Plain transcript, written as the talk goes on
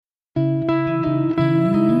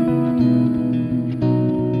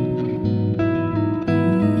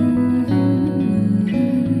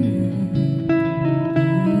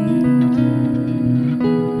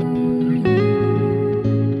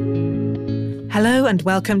Hello and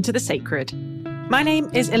welcome to The Sacred. My name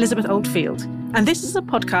is Elizabeth Oldfield, and this is a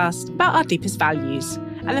podcast about our deepest values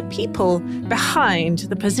and the people behind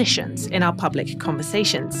the positions in our public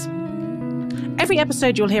conversations. Every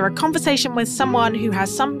episode you'll hear a conversation with someone who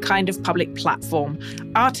has some kind of public platform.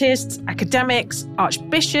 Artists, academics,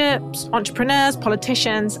 archbishops, entrepreneurs,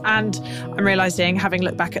 politicians, and I'm realising, having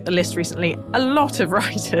looked back at the list recently, a lot of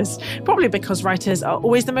writers, probably because writers are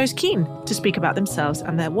always the most keen to speak about themselves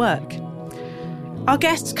and their work. Our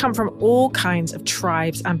guests come from all kinds of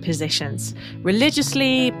tribes and positions,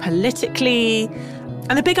 religiously, politically.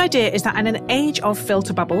 And the big idea is that in an age of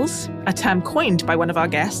filter bubbles, a term coined by one of our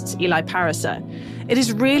guests, Eli Pariser, it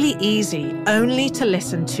is really easy only to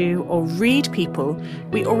listen to or read people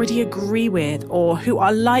we already agree with or who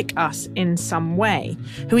are like us in some way,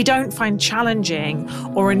 who we don't find challenging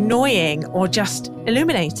or annoying or just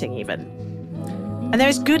illuminating even. And there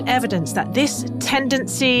is good evidence that this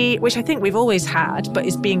tendency, which I think we've always had, but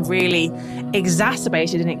is being really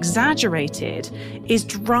exacerbated and exaggerated, is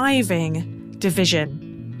driving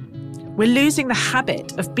division. We're losing the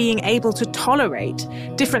habit of being able to tolerate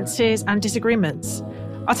differences and disagreements.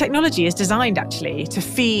 Our technology is designed actually to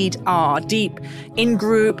feed our deep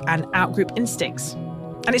in-group and out-group instincts.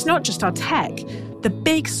 And it's not just our tech. The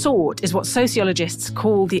big sword is what sociologists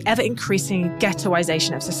call the ever-increasing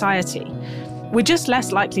ghettoization of society. We're just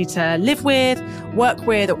less likely to live with, work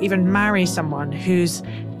with, or even marry someone who's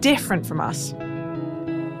different from us.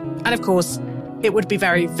 And of course, it would be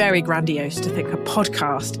very, very grandiose to think a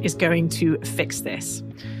podcast is going to fix this.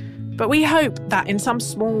 But we hope that in some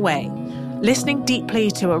small way, listening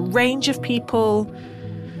deeply to a range of people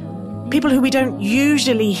who we don't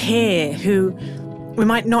usually hear, who we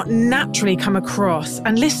might not naturally come across,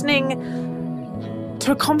 and listening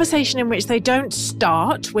to a conversation in which they don't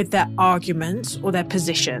start with their arguments or their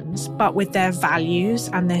positions, but with their values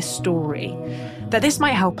and their story, that this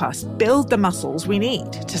might help us build the muscles we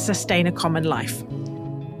need to sustain a common life.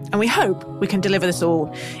 And we hope we can deliver this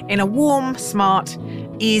all in a warm, smart,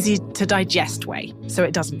 easy to digest way, so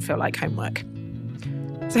it doesn't feel like homework.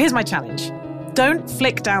 So here's my challenge. Don't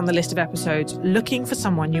flick down the list of episodes looking for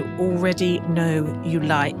someone you already know you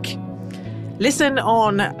like. Listen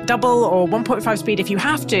on double or 1.5 speed if you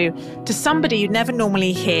have to somebody you'd never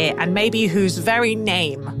normally hear and maybe whose very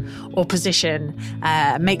name or position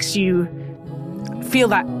makes you feel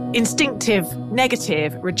that instinctive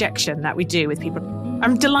negative rejection that we do with people.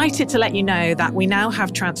 I'm delighted to let you know that we now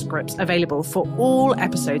have transcripts available for all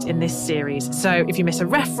episodes in this series. So if you miss a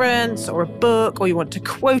reference or a book or you want to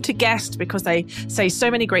quote a guest because they say so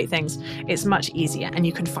many great things, it's much easier. And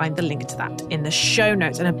you can find the link to that in the show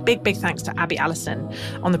notes. And a big, big thanks to Abby Allison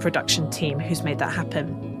on the production team who's made that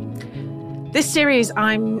happen. This series,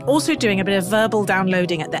 I'm also doing a bit of verbal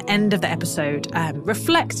downloading at the end of the episode,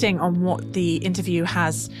 reflecting on what the interview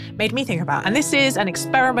has made me think about. And this is an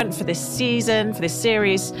experiment for this season, for this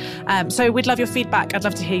series. So we'd love your feedback. I'd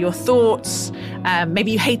love to hear your thoughts.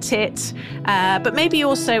 Maybe you hate it, but maybe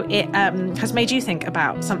also it has made you think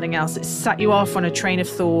about something else. It's set you off on a train of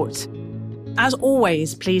thought. As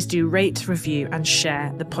always, please do rate, review, and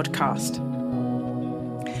share the podcast.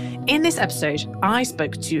 In this episode, I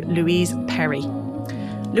spoke to Louise Perry.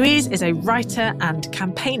 Louise is a writer and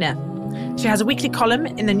campaigner. She has a weekly column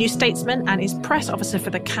in the New Statesman and is press officer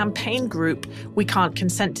for the campaign group We Can't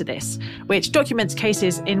Consent to This, which documents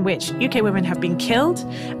cases in which UK women have been killed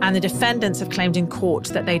and the defendants have claimed in court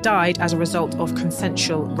that they died as a result of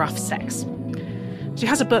consensual rough sex. She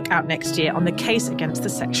has a book out next year on the case against the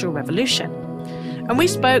sexual revolution. And we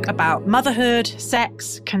spoke about motherhood,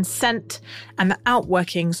 sex, consent, and the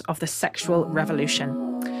outworkings of the sexual revolution.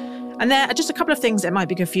 And there are just a couple of things that might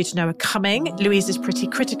be good for you to know are coming. Louise is pretty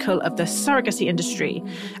critical of the surrogacy industry.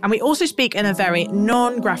 And we also speak in a very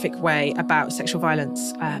non-graphic way about sexual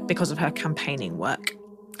violence because of her campaigning work.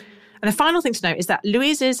 And the final thing to note is that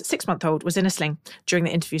Louise's 6-month-old was in a sling during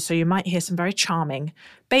the interview, so you might hear some very charming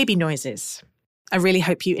baby noises. I really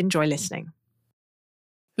hope you enjoy listening.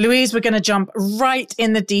 Louise, we're going to jump right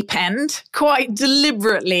in the deep end, quite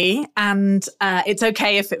deliberately, and it's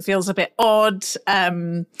okay if it feels a bit odd,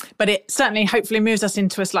 but it certainly hopefully moves us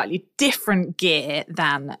into a slightly different gear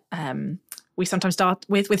than we sometimes start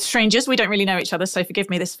with strangers. We don't really know each other, so forgive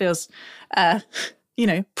me, this feels,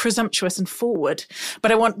 presumptuous and forward.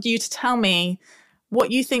 But I want you to tell me what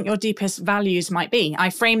you think your deepest values might be. I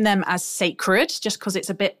frame them as sacred, just because it's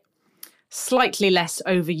a bit slightly less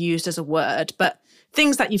overused as a word, but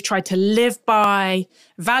things that you've tried to live by,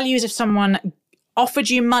 values if someone offered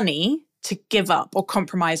you money to give up or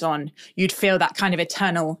compromise on, you'd feel that kind of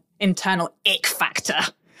internal ick factor.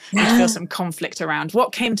 You'd feel some conflict around.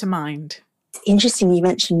 What came to mind? Interesting you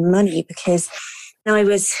mentioned money, because I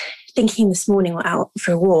was thinking this morning out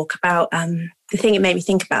for a walk about the thing it made me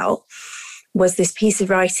think about was this piece of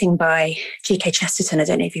writing by G.K. Chesterton, I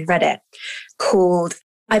don't know if you've read it, called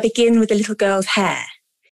I Begin with a Little Girl's Hair.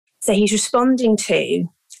 So he's responding to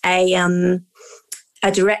a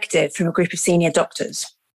directive from a group of senior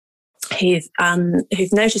doctors who've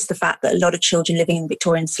noticed the fact that a lot of children living in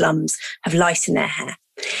Victorian slums have lice in their hair.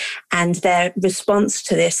 And their response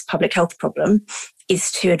to this public health problem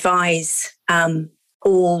is to advise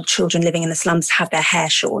all children living in the slums to have their hair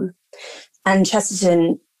shorn. And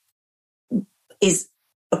Chesterton is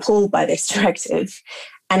appalled by this directive.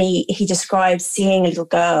 And he describes seeing a little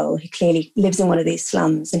girl who clearly lives in one of these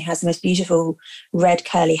slums and who has the most beautiful red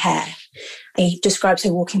curly hair. And he describes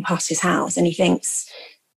her walking past his house and he thinks,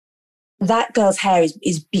 that girl's hair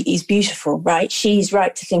is beautiful, right? She's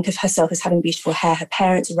right to think of herself as having beautiful hair. Her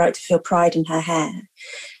parents are right to feel pride in her hair.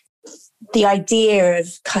 The idea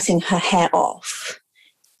of cutting her hair off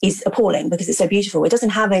is appalling because it's so beautiful. It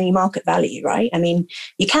doesn't have any market value, right? I mean,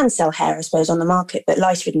 you can sell hair, I suppose, on the market, but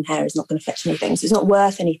lice-ridden hair is not going to fetch anything. So it's not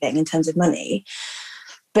worth anything in terms of money,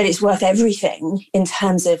 but it's worth everything in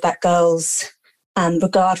terms of that girl's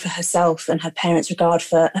regard for herself and her parents' regard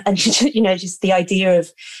for, and just the idea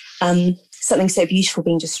of something so beautiful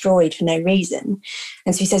being destroyed for no reason.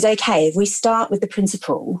 And so he says, okay, if we start with the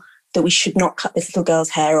principle that we should not cut this little girl's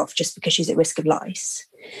hair off just because she's at risk of lice,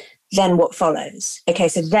 then what follows? Okay,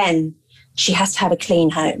 so then she has to have a clean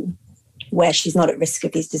home where she's not at risk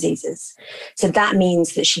of these diseases. So that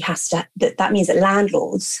means that that means that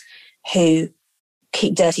landlords who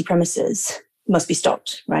keep dirty premises must be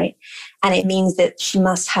stopped, right? And it means that she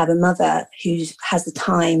must have a mother who has the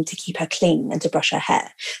time to keep her clean and to brush her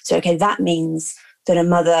hair. So, okay, that means that a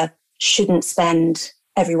mother shouldn't spend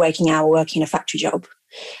every waking hour working a factory job.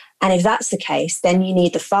 And if that's the case, then you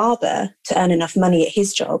need the father to earn enough money at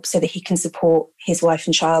his job so that he can support his wife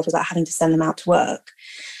and child without having to send them out to work.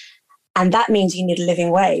 And that means you need a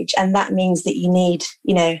living wage. And that means that you need,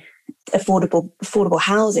 affordable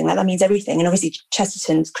housing. That means everything. And obviously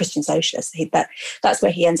Chesterton's Christian socialist. That's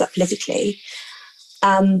where he ends up politically.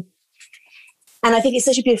 And I think it's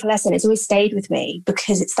such a beautiful lesson. It's always stayed with me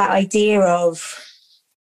because it's that idea of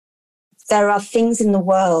there are things in the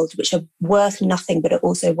world which are worth nothing, but are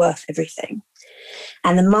also worth everything.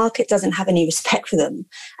 And the market doesn't have any respect for them.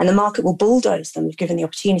 And the market will bulldoze them if given the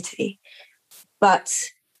opportunity. But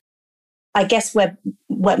I guess where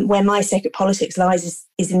my sacred politics lies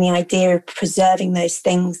is in the idea of preserving those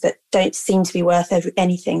things that don't seem to be worth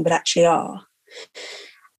anything, but actually are.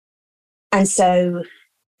 And so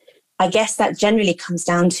I guess that generally comes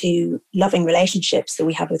down to loving relationships that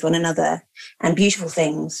we have with one another and beautiful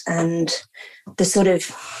things and the sort of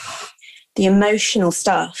the emotional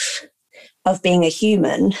stuff of being a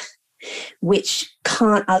human, which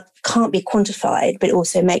can't be quantified, but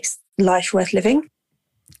also makes life worth living.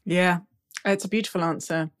 Yeah, it's a beautiful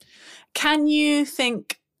answer. Can you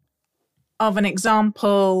think of an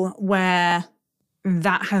example where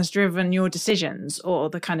that has driven your decisions or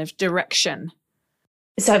the kind of direction?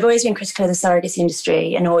 So I've always been critical of the surrogacy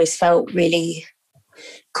industry and always felt really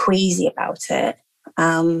queasy about it,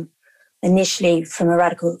 initially from a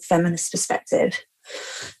radical feminist perspective.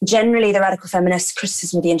 Generally, the radical feminist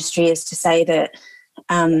criticism of the industry is to say that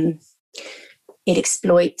it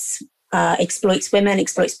exploits women,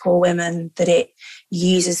 exploits poor women, that it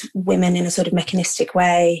uses women in a sort of mechanistic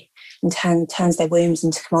way and turns their wombs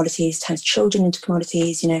into commodities, turns children into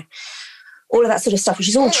commodities, all of that sort of stuff, which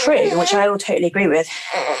is all true, which I all totally agree with.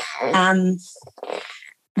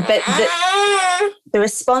 But the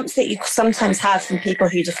response that you sometimes have from people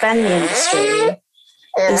who defend the industry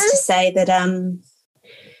is to say that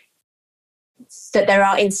that there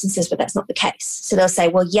are instances where that's not the case. So they'll say,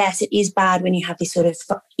 well, yes, it is bad when you have these sort of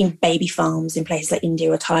baby farms in places like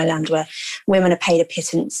India or Thailand where women are paid a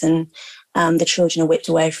pittance and the children are whipped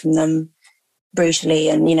away from them brutally.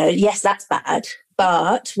 And, yes, that's bad.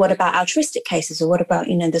 But what about altruistic cases? Or what about,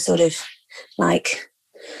 the sort of like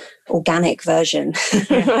organic version,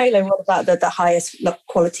 right? Like what about the highest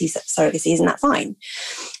quality surrogacy? Isn't that fine?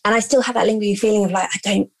 And I still have that lingering feeling of like,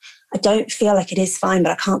 I don't feel like it is fine,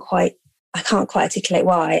 but I can't quite articulate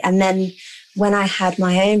why. And then when I had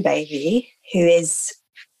my own baby, who is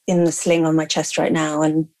in the sling on my chest right now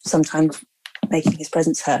and sometimes making his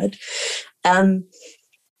presence heard,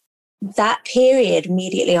 that period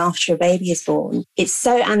immediately after a baby is born, it's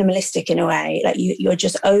so animalistic in a way. Like you're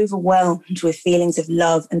just overwhelmed with feelings of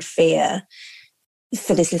love and fear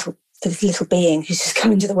for this little being who's just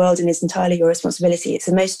come into the world and is entirely your responsibility. It's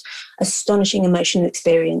the most astonishing emotional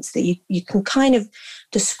experience that you can kind of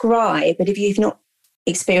describe, but if you've not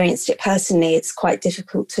experienced it personally, it's quite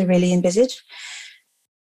difficult to really envisage.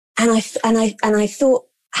 And I thought,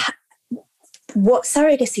 what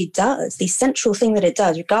surrogacy does, the central thing that it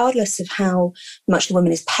does, regardless of how much the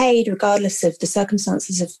woman is paid, regardless of the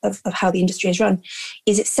circumstances of how the industry is run,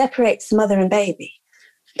 is it separates the mother and baby.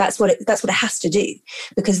 That's what it has to do,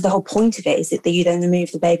 because the whole point of it is that you then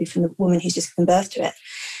remove the baby from the woman who's just given birth to it.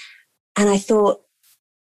 And I thought,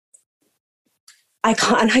 I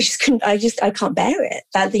can't, and I just couldn't, I can't bear it.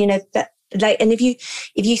 And if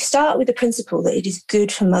you start with the principle that it is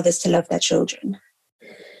good for mothers to love their children,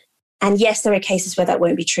 and yes, there are cases where that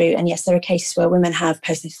won't be true, and yes, there are cases where women have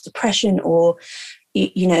postnatal depression, or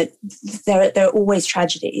there are always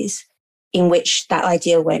tragedies in which that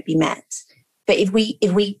ideal won't be met. But if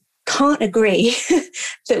we can't agree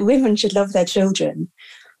that women should love their children,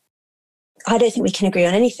 I don't think we can agree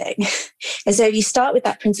on anything. And so if you start with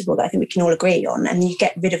that principle that I think we can all agree on, and you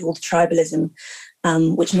get rid of all the tribalism,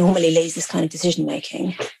 which normally leads this kind of decision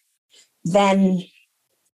making, then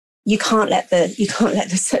you can't let the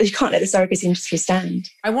surrogacy industry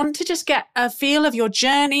stand. I want to just get a feel of your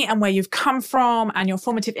journey and where you've come from and your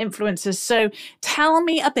formative influences. So tell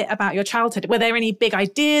me a bit about your childhood. Were there any big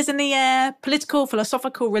ideas in the air? Political,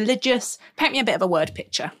 philosophical, religious? Paint me a bit of a word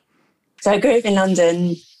picture. So I grew up in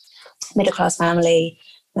London, middle class family.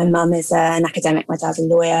 My mum is an academic. My dad's a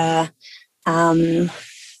lawyer.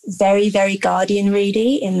 Very, very Guardian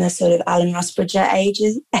ready in the sort of Alan Rusbridger age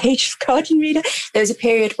of Guardian reader. There was a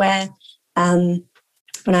period where when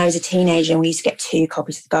I was a teenager, we used to get 2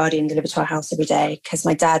 copies of the Guardian delivered to our house every day, because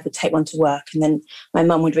my dad would take one to work and then my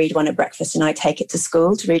mum would read one at breakfast and I'd take it to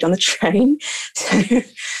school to read on the train.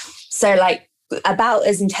 So like about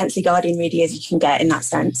as intensely Guardian ready as you can get in that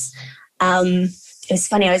sense. It was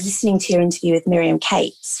funny, I was listening to your interview with Miriam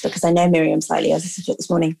Cates, because I know Miriam slightly. I was listening to it this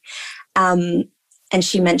morning. And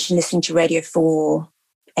she mentioned listening to Radio 4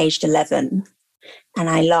 aged 11. And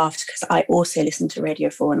I laughed because I also listened to Radio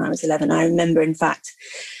 4 when I was 11. I remember, in fact,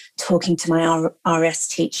 talking to my RS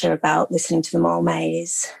teacher about listening to The Moral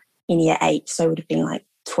Maze in year 8. So I would have been like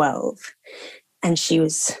 12. And she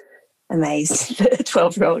was amazed that a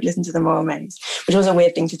 12-year-old listened to The Moral Maze, which was a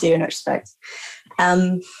weird thing to do in retrospect.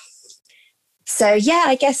 So, yeah,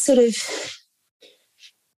 I guess the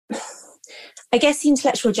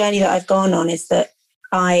intellectual journey that I've gone on is that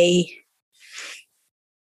I've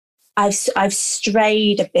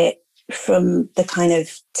strayed a bit from the kind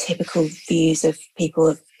of typical views of people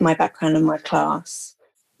of my background and my class.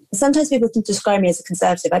 Sometimes people can describe me as a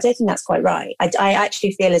conservative. I don't think that's quite right. I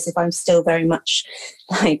actually feel as if I'm still very much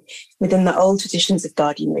like within the old traditions of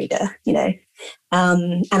Guardian reader, and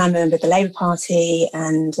I'm a member of the Labour Party,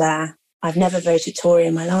 and I've never voted Tory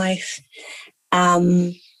in my life.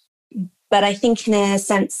 But I think in a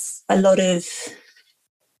sense, a lot of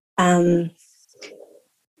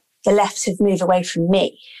the left have moved away from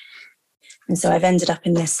me. And so I've ended up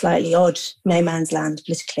in this slightly odd no man's land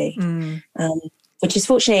politically, which is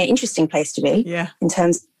fortunately an interesting place to be in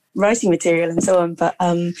terms of writing material and so on, but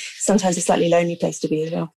sometimes a slightly lonely place to be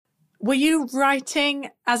as well. Were you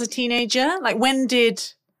writing as a teenager? Like, when did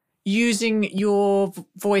using your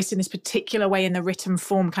voice in this particular way in the written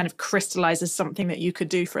form kind of crystallize as something that you could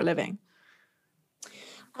do for a living?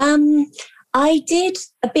 I did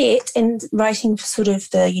a bit in writing for sort of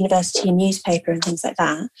the university newspaper and things like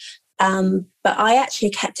that. But I actually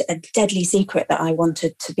kept it a deadly secret that I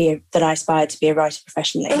aspired to be a writer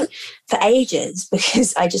professionally for ages,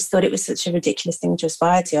 because I just thought it was such a ridiculous thing to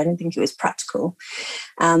aspire to. I didn't think it was practical.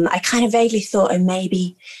 I kind of vaguely thought,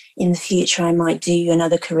 maybe in the future I might do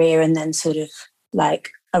another career and then sort of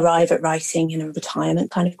like arrive at writing in a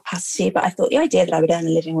retirement kind of capacity. But I thought the idea that I would earn a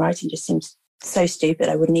living writing just seems so stupid.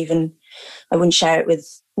 I wouldn't share it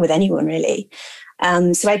with anyone really.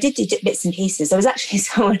 So I did do bits and pieces. There was actually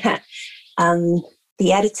someone at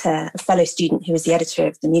the editor, a fellow student who was the editor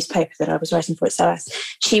of the newspaper that I was writing for at SOAS.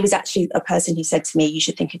 She was actually a person who said to me, "You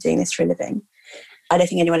should think of doing this for a living." I don't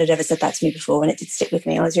think anyone had ever said that to me before, and it did stick with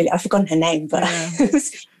me. I've forgotten her name, but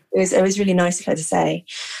it was really nice of her to say.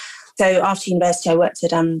 So after university, I worked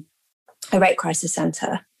at a rape crisis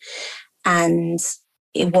centre, and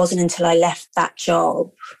it wasn't until I left that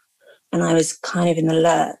job and I was kind of in the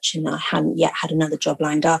lurch and I hadn't yet had another job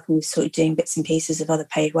lined up and was sort of doing bits and pieces of other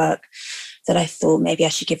paid work that I thought maybe I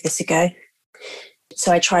should give this a go.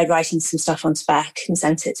 So I tried writing some stuff on spec and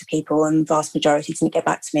sent it to people, and the vast majority didn't get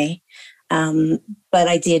back to me. But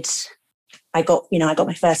I did. I got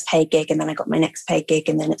my first paid gig, and then I got my next paid gig,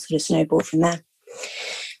 and then it sort of snowballed from there.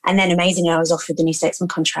 And then amazingly, I was offered the New Statesman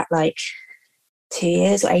contract like 2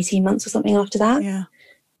 years or 18 months or something after that. Yeah.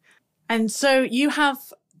 And so you have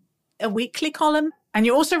a weekly column And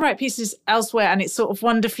you also write pieces elsewhere, and it's sort of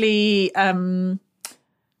wonderfully,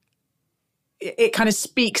 it kind of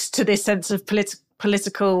speaks to this sense of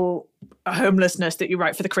political homelessness that you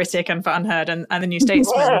write for The Critic and for Unheard and The New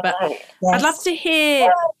Statesman. But yes. I'd love to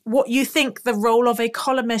hear what you think the role of a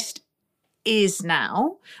columnist is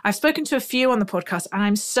now. I've spoken to a few on the podcast, and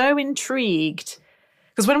I'm so intrigued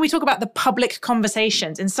because when we talk about the public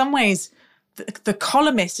conversations, in some ways, the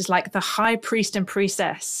columnist is like the high priest and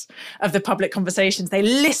priestess of the public conversations. They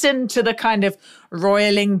listen to the kind of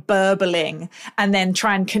roiling, burbling, and then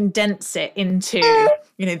try and condense it into,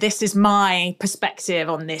 this is my perspective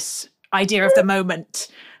on this idea of the moment.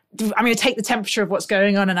 I'm going to take the temperature of what's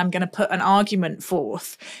going on and I'm going to put an argument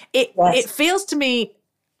forth. It feels to me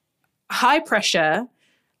high pressure,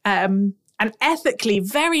 and ethically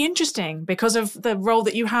very interesting because of the role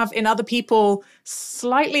that you have in other people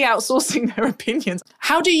slightly outsourcing their opinions.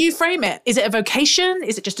 How do you frame it? Is it a vocation?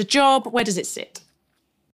 Is it just a job? Where does it sit?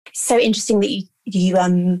 So interesting that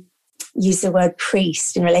you use the word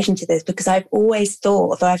priest in relation to this, because I've always thought,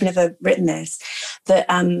 although I've never written this, that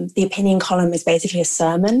the opinion column is basically a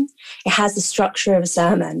sermon. It has the structure of a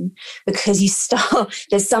sermon because you start,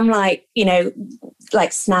 there's some like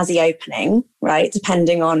snazzy opening, right?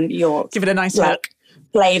 Depending on your... Give it a nice look.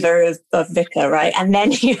 Flavor of vicar, right? And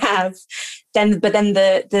then you have,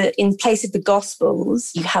 the in place of the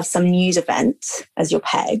Gospels, you have some news event as your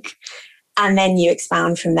peg. And then you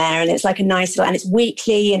expound from there. And it's like a nice little, and it's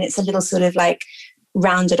weekly and it's a little sort of like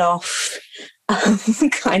rounded off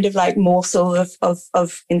kind of like morsel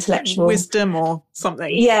of intellectual wisdom or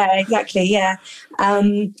something. Yeah, exactly. Yeah.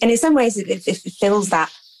 And in some ways it fills that,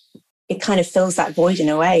 it kind of fills that void in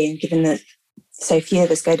a way. And given that so few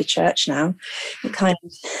of us go to church now, it kind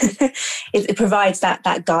of, it provides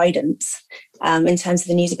that guidance. In terms of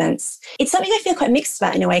the news events. It's something I feel quite mixed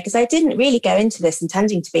about in a way, because I didn't really go into this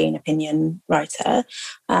intending to be an opinion writer.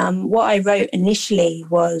 What I wrote initially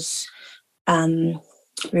was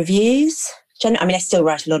reviews. I still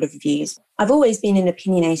write a lot of reviews. I've always been an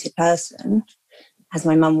opinionated person, as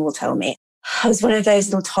my mum will tell me. I was one of those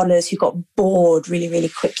little toddlers who got bored really, really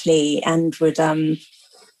quickly and would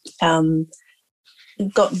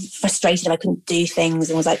got frustrated if I couldn't do things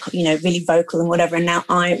and was like, really vocal and whatever. And now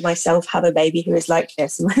I myself have a baby who is like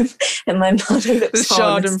this. And my mother looks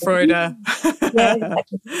Schadenfreude. Yeah,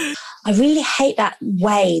 exactly. I really hate that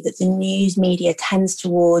way that the news media tends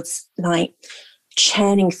towards like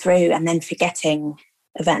churning through and then forgetting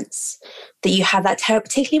events. That you have that terror,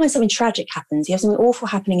 particularly when something tragic happens. You have something awful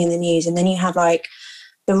happening in the news, and then you have like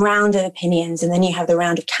the round of opinions, and then you have the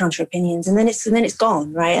round of counter opinions, and then it's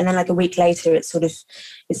gone, right? And then like a week later, it's sort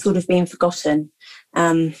of being forgotten,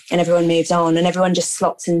 and everyone moves on, and everyone just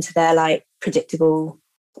slots into their like predictable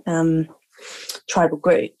tribal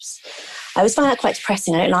groups. I always find that quite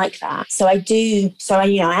depressing. I don't like that. So I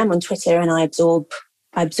am on Twitter, and I absorb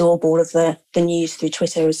all of the news through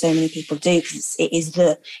Twitter, as so many people do, because it is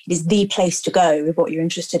the place to go if what you're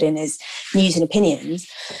interested in is news and opinions.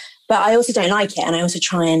 But I also don't like it, and I also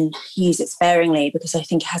try and use it sparingly because I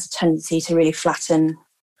think it has a tendency to really flatten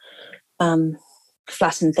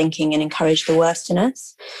thinking and encourage the worst in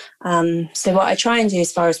us. So what I try and do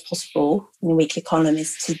as far as possible in the weekly column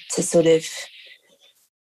is to sort of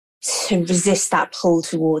to resist that pull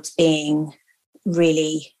towards being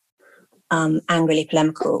really angrily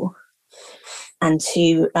polemical, and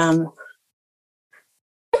to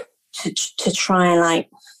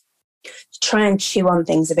try and chew on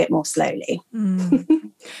things a bit more slowly.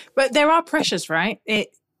 But there are pressures, right?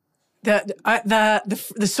 The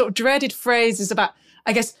sort of dreaded phrase is about,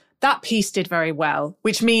 I guess, that piece did very well,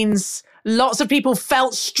 which means lots of people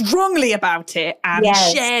felt strongly about it and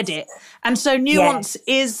shared it. And so nuance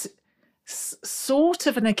is sort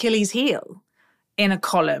of an Achilles heel in a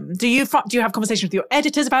column. Do you have conversations with your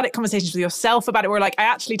editors about it, conversations with yourself about it, where like, I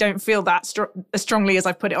actually don't feel that as strongly as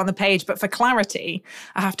I've put it on the page, but for clarity,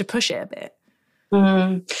 I have to push it a bit?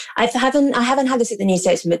 I haven't had this at the New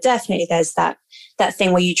Statesman, but definitely there's that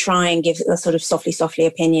thing where you try and give a sort of softly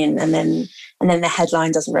opinion, and then the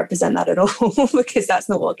headline doesn't represent that at all because that's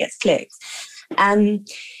not what gets clicked.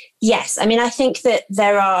 Yes, I mean, I think that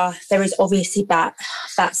there is obviously that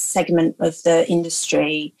segment of the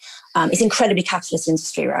industry. It's incredibly capitalist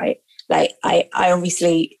industry, right? Like I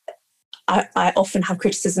often have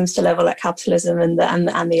criticisms to level at capitalism and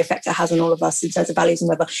the effect it has on all of us in terms of values and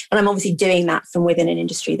whatever. And I'm obviously doing that from within an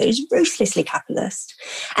industry that is ruthlessly capitalist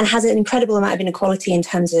and has an incredible amount of inequality in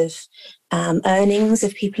terms of earnings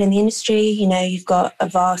of people in the industry. You've got a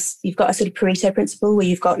sort of Pareto principle where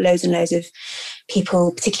you've got loads and loads of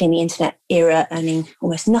people, particularly in the internet era, earning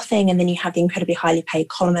almost nothing. And then you have the incredibly highly paid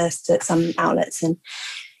columnists at some outlets. And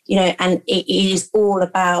and it is all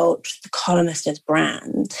about the columnist as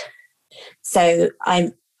brand. So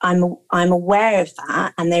I'm aware of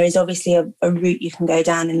that, and there is obviously a route you can go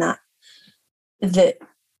down in that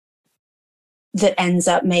ends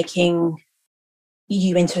up making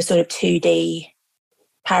you into a sort of 2D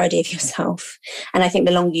parody of yourself. And I think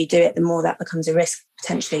the longer you do it, the more that becomes a risk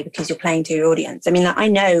potentially, because you're playing to your audience. I mean, I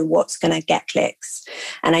know what's going to get clicks,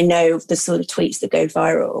 and I know the sort of tweets that go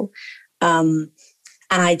viral.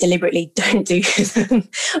 And I deliberately don't do them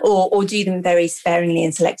or do them very sparingly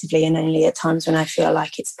and selectively, and only at times when I feel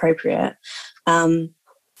like it's appropriate. And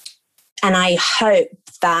I hope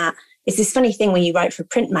that it's this funny thing when you write for a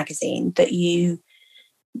print magazine that you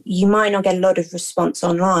might not get a lot of response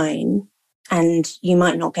online, and you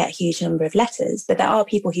might not get a huge number of letters, but there are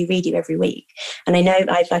people who read you every week. And I know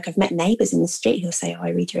I've met neighbours in the street who'll say, "Oh, I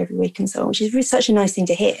read you every week," and so on, which is really such a nice thing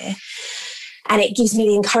to hear. And it gives me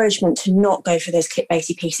the encouragement to not go for those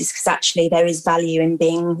clickbaity pieces, because actually there is value in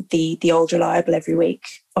being the old reliable every week,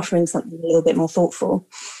 offering something a little bit more thoughtful.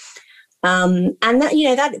 And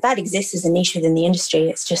that exists as a niche within the industry.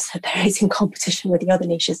 It's just that there is in competition with the other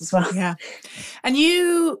niches as well. Yeah. And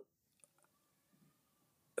you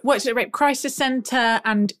worked at a rape crisis centre,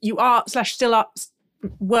 and you are /still are,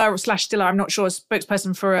 I'm not sure, a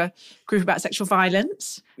spokesperson for a group about sexual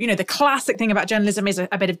violence. The classic thing about journalism is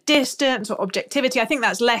a bit of distance or objectivity. I think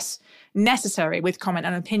that's less necessary with comment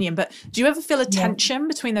and opinion. But do you ever feel a tension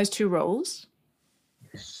between those two roles?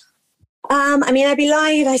 I'd be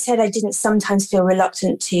lying if I said I didn't sometimes feel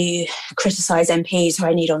reluctant to criticise MPs who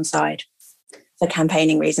I need on side for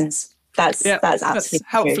campaigning reasons. That's absolutely that's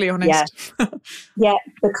helpfully true. honest. Yeah,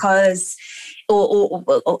 because or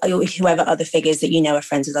whoever other figures that are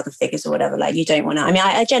friends with other figures or whatever. Like, you don't want to.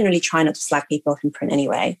 I generally try not to slag people off in print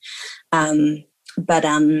anyway. But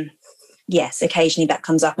yes, occasionally that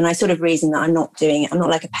comes up, and I sort of reason that I'm not doing it. I'm not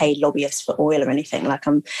like a paid lobbyist for oil or anything. Like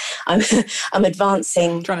I'm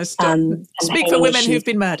advancing. Trying to speak for women who've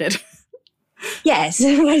been murdered. Yes,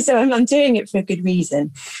 so I'm doing it for a good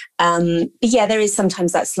reason. But yeah, there is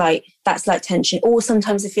sometimes that slight tension, or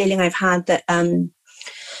sometimes the feeling I've had that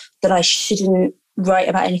that I shouldn't write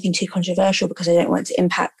about anything too controversial because I don't want it to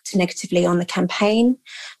impact negatively on the campaign.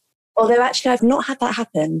 Although actually I've not had that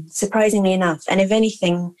happen, surprisingly enough. And if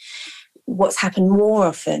anything, what's happened more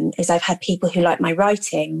often is I've had people who like my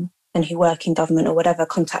writing and who work in government or whatever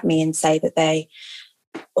contact me and say that they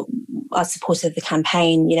are supportive of the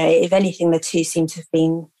campaign. If anything, the two seem to have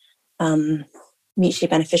been mutually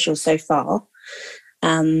beneficial so far.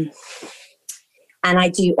 And I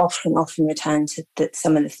do often return to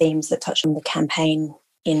some of the themes that touch on the campaign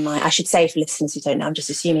I should say, for listeners who don't know, I'm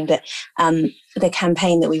just assuming that the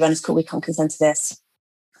campaign that we run is called We Can't Consent to This.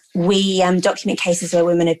 We document cases where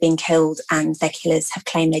women have been killed and their killers have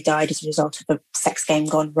claimed they died as a result of a sex game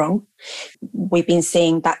gone wrong. We've been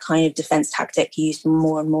seeing that kind of defence tactic used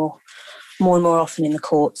more and more often in the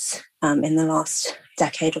courts in the last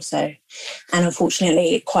decade or so. And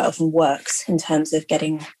unfortunately, it quite often works in terms of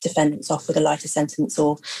getting defendants off with a lighter sentence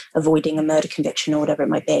or avoiding a murder conviction or whatever it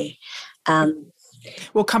might be.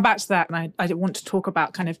 We'll come back to that, and I want to talk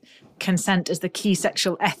about kind of consent as the key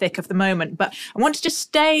sexual ethic of the moment. But I want to just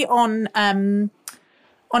stay on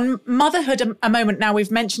motherhood a moment now.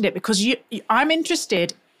 We've mentioned it because I'm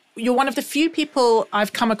interested. You're one of the few people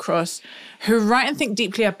I've come across who write and think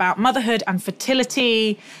deeply about motherhood and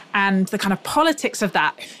fertility and the kind of politics of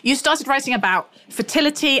that. You started writing about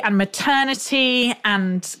fertility and maternity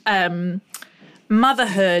and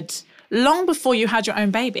motherhood long before you had your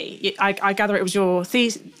own baby. I gather it was your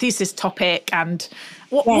thesis topic. And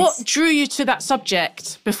what drew you to that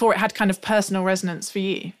subject before it had kind of personal resonance for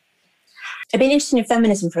you? I've been interested in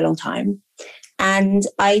feminism for a long time. And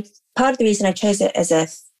part of the reason I chose it as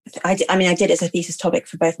I did it as a thesis topic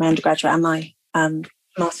for both my undergraduate and my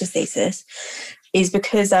master's thesis, is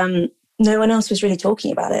because no one else was really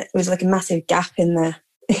talking about it. It was like a massive gap in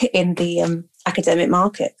the academic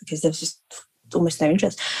market because there was just almost no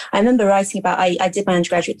interest. I remember writing about, I did my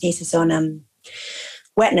undergraduate thesis on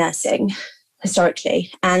wet nursing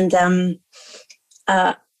historically. And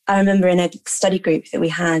I remember in a study group that we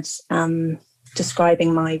had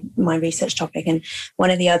describing my research topic, and one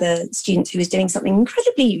of the other students who was doing something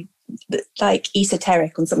incredibly like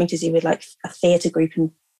esoteric on something to do with like a theatre group in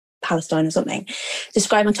Palestine or something,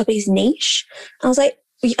 described my topic as niche. I was like,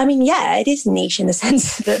 yeah, it is niche in the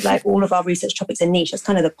sense that like all of our research topics are niche. That's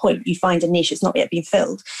kind of the point. You find a niche, it's not yet been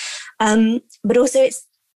filled. But also it's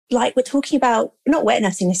like we're talking about not wet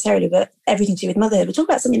nursing necessarily, but everything to do with motherhood. We're talking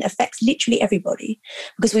about something that affects literally everybody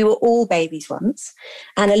because we were all babies once,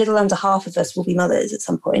 and a little under half of us will be mothers at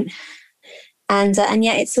some point. And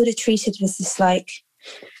yet it's sort of treated as this like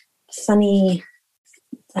funny,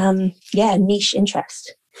 niche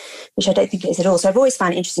interest, which I don't think it is at all. So I've always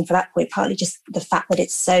found it interesting for that point, partly just the fact that it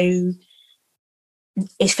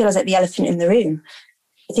feels like the elephant in the room,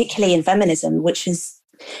 particularly in feminism, which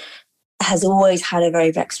has always had a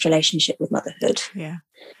very vexed relationship with motherhood. Yeah.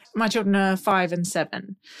 My children are 5 and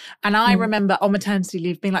 7. And I remember on maternity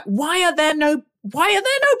leave being like, why are there no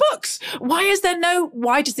books? Why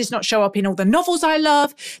does this not show up in all the novels I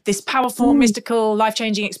love? This powerful, mystical,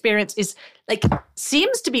 life-changing experience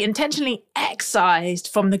seems to be intentionally excised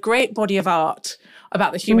from the great body of art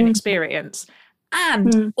about the human experience.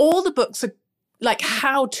 And all the books are like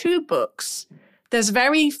how-to books. There's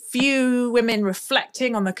very few women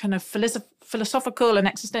reflecting on the kind of philosophical and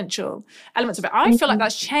existential elements of it. I feel like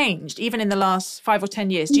that's changed even in the last 5 or 10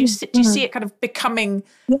 years. Do you see it kind of becoming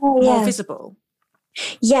more visible?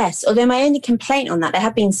 Yes, although my only complaint on that, there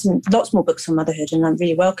have been lots more books on motherhood and I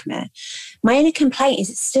really welcome it. My only complaint is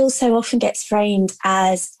it still so often gets framed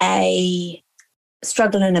as a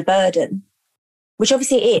struggle and a burden, which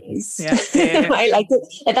obviously it is. Yeah. Right? Like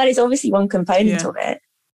that is obviously one component of it.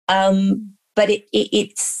 But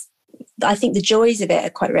it's, I think the joys of it are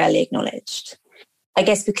quite rarely acknowledged. I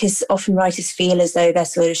guess because often writers feel as though they're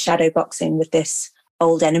sort of shadow boxing with this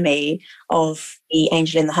old enemy of the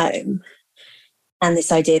angel in the home. And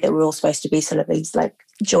this idea that we're all supposed to be sort of these like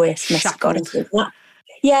joyous, messy goddesses.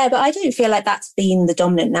 Yeah, but I don't feel like that's been the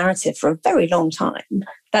dominant narrative for a very long time.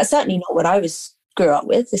 That's certainly not what I grew up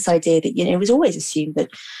with, this idea that, it was always assumed that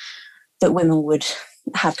women would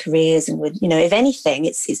have careers and would, if anything,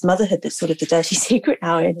 it's motherhood that's sort of the dirty secret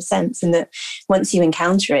now in a sense, and that once you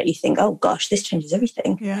encounter it, you think, oh gosh, this changes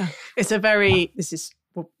everything. Yeah. It's this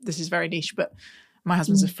is very niche, but my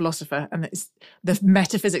husband's a philosopher, and the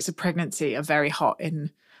metaphysics of pregnancy are very hot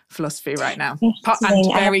in philosophy right now,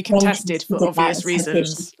 and very contested for obvious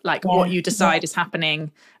reasons. Like what you decide is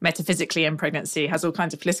happening metaphysically in pregnancy has all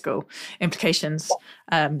kinds of political implications.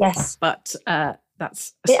 Yes, but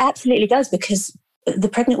it absolutely does, because the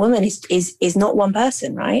pregnant woman is not one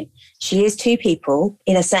person, right? She is two people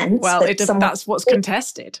in a sense. Well, that's what's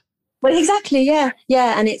contested. Well, exactly, yeah,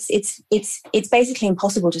 and it's basically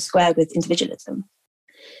impossible to square with individualism.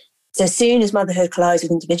 So as soon as motherhood collides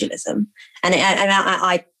with individualism, and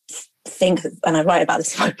I think, and I write about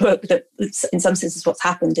this in my book, that in some senses what's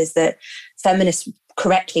happened is that feminists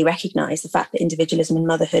correctly recognise the fact that individualism and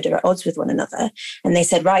motherhood are at odds with one another, and they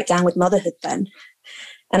said, right, down with motherhood then.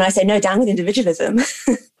 And I say, no, down with individualism.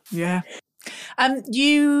 Yeah.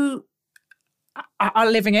 You are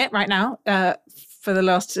living it right now for the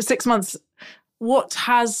last 6 months.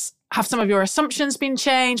 Have some of your assumptions been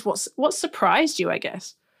changed? What's surprised you, I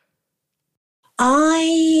guess?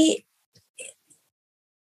 I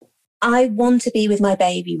want to be with my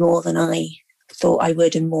baby more than I thought I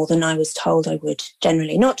would, and more than I was told I would,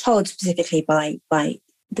 generally. Not told specifically by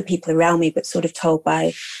the people around me, but sort of told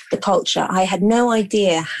by the culture. I had no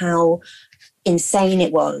idea how insane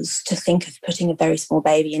it was to think of putting a very small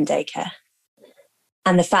baby in daycare.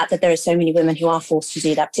 And the fact that there are so many women who are forced to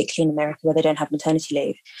do that, particularly in America where they don't have maternity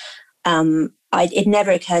leave. It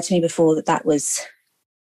never occurred to me before that was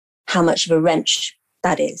how much of a wrench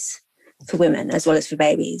that is for women as well as for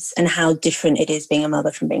babies, and how different it is being a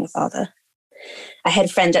mother from being a father. I had a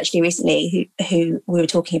friend actually recently who we were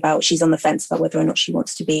talking about, she's on the fence about whether or not she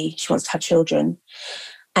wants to have children.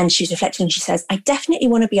 And she's reflecting and she says, I definitely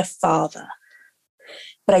want to be a father,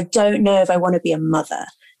 but I don't know if I want to be a mother.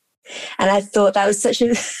 And I thought that was such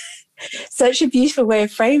a beautiful way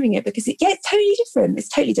of framing it, because it's totally different. It's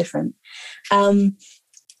totally different.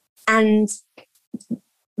 And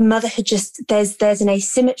motherhood there's an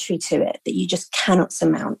asymmetry to it that you just cannot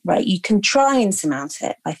surmount, right? You can try and surmount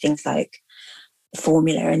it by things like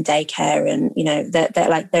formula and daycare, and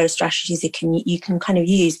there are strategies you can kind of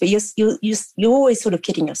use, but you're always sort of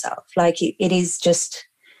kidding yourself. Like it is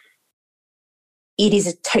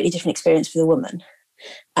a totally different experience for the woman,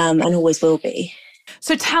 and always will be.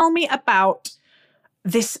 So tell me about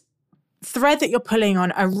this thread that you're pulling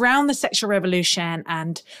on around the sexual revolution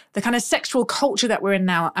and the kind of sexual culture that we're in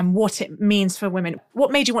now, and what it means for women.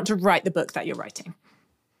 What made you want to write the book that you're writing?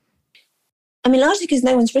 I mean, largely because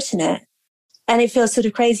no one's written it. And it feels sort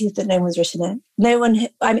of crazy that no one's written it.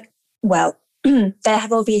 There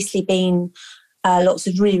have obviously been lots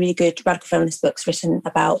of really, really good radical feminist books written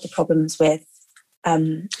about the problems with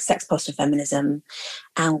sex positive feminism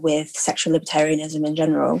and with sexual libertarianism in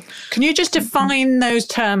general. Can you just define those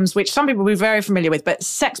terms, which some people will be very familiar with, but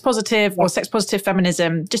sex positive or sex positive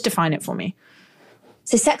feminism, just define it for me.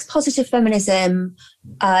 So sex positive feminism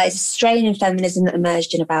is a strain in feminism that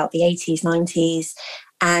emerged in about the 80s, 90s.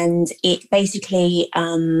 And it basically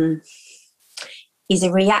is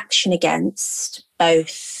a reaction against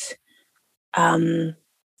both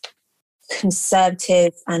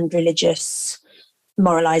conservative and religious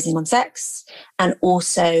moralizing on sex, and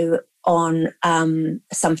also on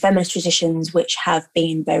some feminist traditions which have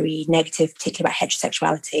been very negative, particularly about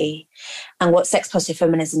heterosexuality. And what sex positive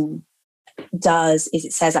feminism does is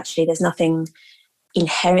it says actually there's nothing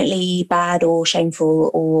inherently bad or shameful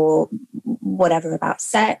or whatever about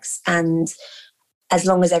sex, and as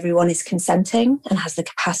long as everyone is consenting and has the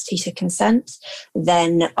capacity to consent,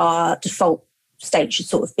 then our default state should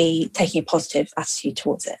sort of be taking a positive attitude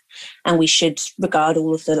towards it. And we should regard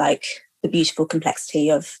all of the beautiful complexity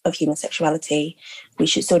of human sexuality. We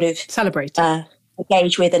should sort of celebrate,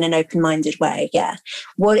 engage with in an open-minded way. Yeah.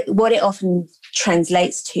 What it often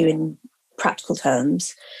translates to in practical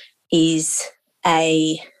terms is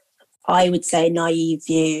I would say, naive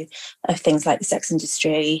view of things like the sex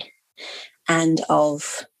industry and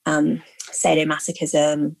of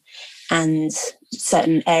sadomasochism and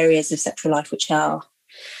certain areas of sexual life which are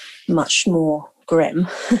much more grim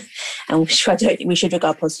and which I don't think we should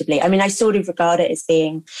regard positively. I mean, I sort of regard it as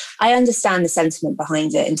being, I understand the sentiment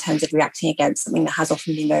behind it in terms of reacting against something that has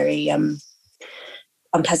often been very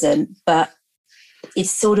unpleasant, but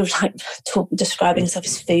it's sort of like describing yourself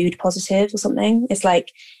as food positive or something. It's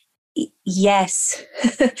like, yes,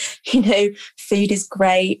 food is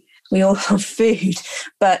great. We all love food,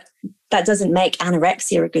 but that doesn't make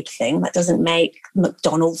anorexia a good thing. That doesn't make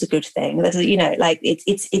McDonald's a good thing. That doesn't,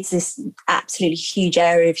 it's this absolutely huge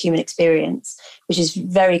area of human experience, which is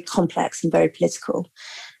very complex and very political.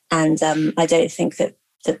 And I don't think that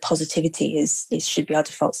positivity should be our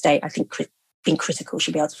default state. I think being critical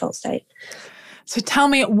should be our default state. So tell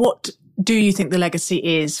me, what do you think the legacy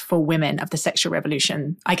is for women of the sexual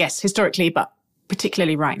revolution? I guess historically, but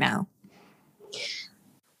particularly right now.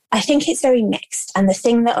 I think it's very mixed. And the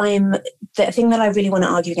thing that I really want to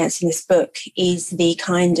argue against in this book is the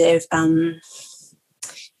kind of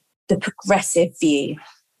the progressive view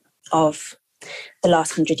of the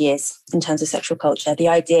last 100 years in terms of sexual culture. The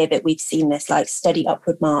idea that we've seen this steady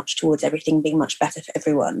upward march towards everything being much better for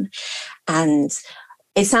everyone. And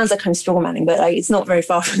it sounds like I'm strawmanning, but it's not very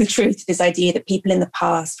far from the truth. This idea that people in the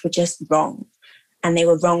past were just wrong, and they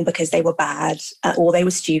were wrong because they were bad, or they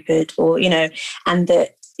were stupid, or and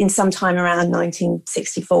that in some time around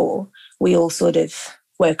 1964, we all sort of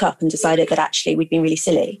woke up and decided that actually we'd been really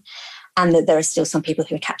silly, and that there are still some people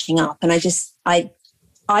who are catching up. And I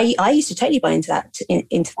used to totally buy into that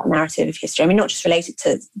narrative of history. I mean, not just related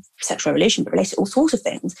to sexual revolution, but related to all sorts of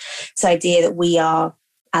things. This idea that we are,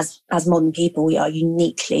 as modern people, we are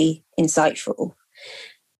uniquely insightful.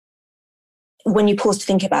 When you pause to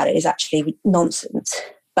think about it, is actually nonsense,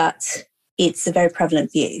 but it's a very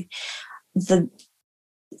prevalent view.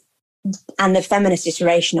 And the feminist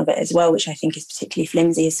iteration of it as well, which I think is particularly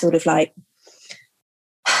flimsy, is sort of like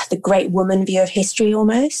the great woman view of history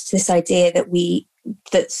almost. This idea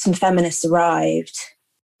that some feminists arrived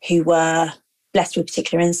who were blessed with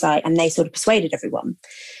particular insight and they sort of persuaded everyone.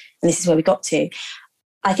 And this is where we got to.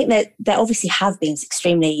 I think that there obviously have been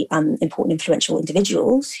extremely important, influential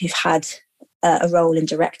individuals who've had a role in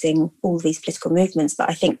directing all of these political movements. But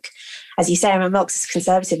I think, as you say, I'm a Marxist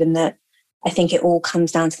conservative in that I think it all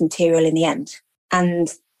comes down to the material in the end.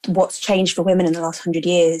 And what's changed for women in the last 100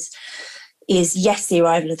 years is, yes, the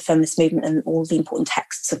arrival of the feminist movement and all the important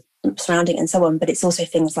texts surrounding it and so on, but it's also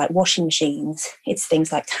things like washing machines, it's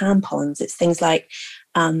things like tampons, it's things like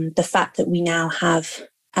the fact that we now have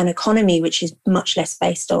an economy which is much less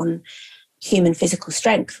based on human physical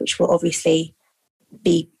strength, which will obviously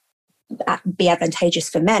be advantageous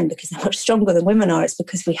for men because they're much stronger than women are. It's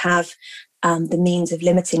because we have the means of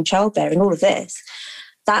limiting childbearing, all of this.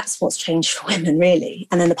 That's what's changed for women, really.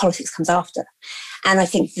 And then the politics comes after. And I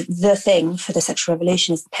think the thing for the sexual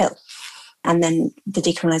revolution is the pill. And then the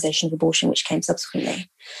decriminalisation of abortion, which came subsequently.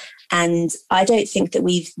 And I don't think that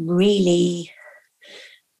we've really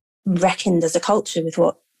reckoned as a culture with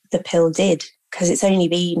what the pill did, because it's only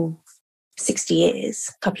been 60 years,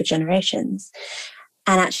 a couple of generations.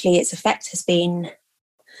 And actually its effect has been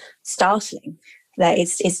startling. That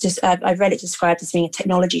it's just, I've read it described as being a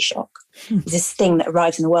technology shock. It's this thing that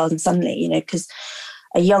arrives in the world and suddenly, because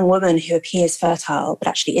a young woman who appears fertile but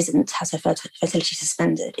actually isn't, has her fertility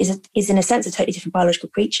suspended, is in a sense a totally different biological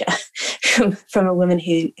creature from a woman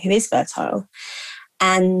who is fertile.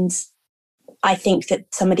 And I think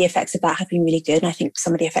that some of the effects of that have been really good, and I think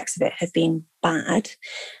some of the effects of it have been bad.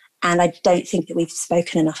 And I don't think that we've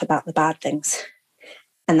spoken enough about the bad things.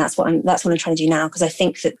 And that's what I'm trying to do now, because I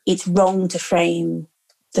think that it's wrong to frame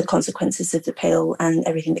the consequences of the pill and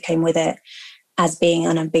everything that came with it as being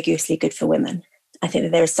unambiguously good for women. I think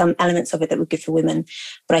that there are some elements of it that were good for women,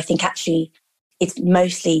 but I think actually it's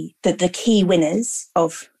mostly that the key winners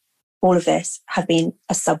of all of this have been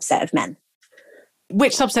a subset of men.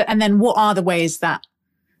 Which subset? And then what are the ways that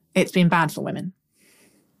it's been bad for women?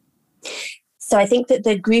 So I think that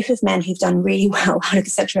the group of men who've done really well out of the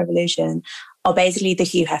sexual revolution are basically the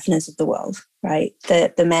Hugh Hefners of the world, right?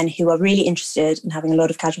 The men who are really interested in having a lot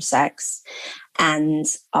of casual sex and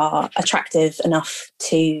are attractive enough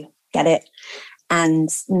to get it, and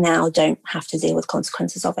now don't have to deal with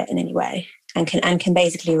consequences of it in any way, and can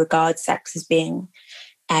basically regard sex as being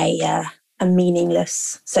a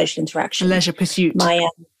meaningless social interaction, a leisure pursuit. My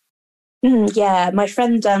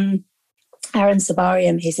friend Aaron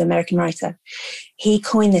Sabarium, he's an American writer. He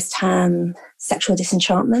coined this term sexual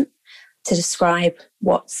disenchantment to describe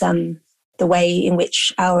what's the way in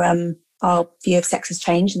which our view of sex has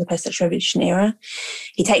changed in the post-sexual revolution era.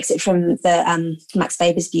 He takes it from the Max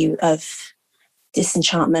Weber's view of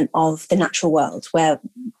disenchantment of the natural world, where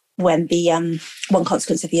when the one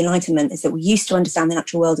consequence of the Enlightenment is that we used to understand the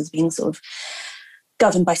natural world as being sort of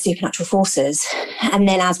governed by supernatural forces. And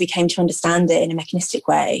then as we came to understand it in a mechanistic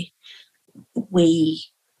way, we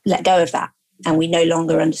let go of that, and we no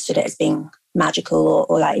longer understood it as being magical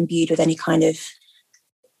or like imbued with any kind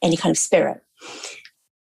of spirit.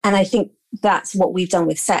 And I think that's what we've done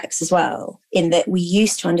with sex as well, in that we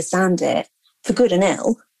used to understand it, for good and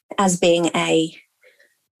ill, as being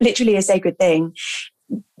literally a sacred thing,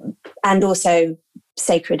 and also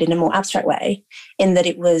sacred in a more abstract way, in that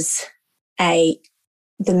it was the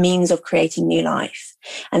means of creating new life.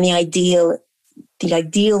 And the ideal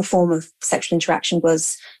form of sexual interaction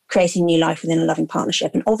was creating new life within a loving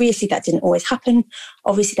partnership. And obviously that didn't always happen.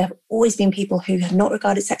 Obviously there have always been people who have not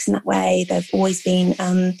regarded sex in that way. There have always been,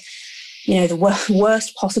 the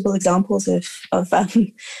worst possible examples of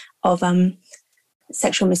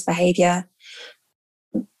sexual misbehavior.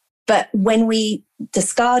 But when we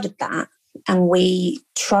discarded that and we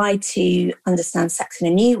tried to understand sex in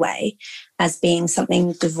a new way as being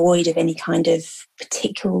something devoid of any kind of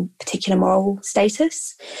particular moral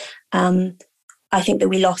status, I think that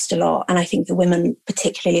we lost a lot. And I think the women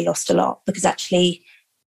particularly lost a lot, because actually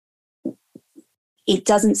it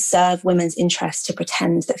doesn't serve women's interest to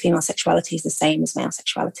pretend that female sexuality is the same as male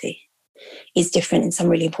sexuality. It's different in some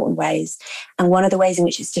really important ways. And one of the ways in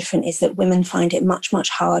which it's different is that women find it much, much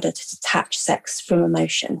harder to detach sex from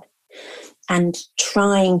emotion. And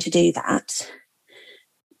trying to do that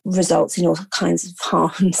results in all kinds of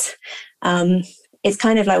harms. It's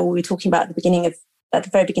kind of like what we were talking about at the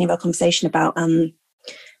very beginning of our conversation about,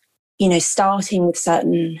 starting with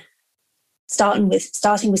certain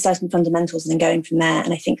fundamentals and then going from there.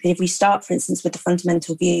 And I think that if we start, for instance, with the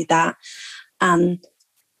fundamental view that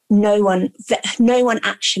no one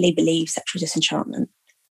actually believes sexual disenchantment.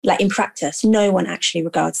 Like in practice, no one actually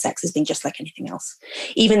regards sex as being just like anything else.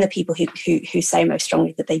 Even the people who say most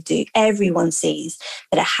strongly that they do, everyone sees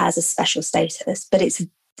that it has a special status, but it's a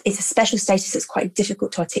special status that's quite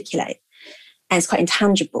difficult to articulate, and it's quite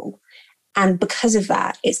intangible. And because of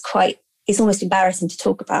that, it's almost embarrassing to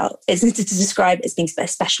talk about, to describe it as being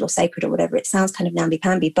special or sacred or whatever. It sounds kind of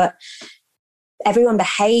namby-pamby, but everyone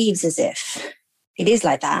behaves as if it is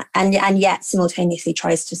like that, and yet simultaneously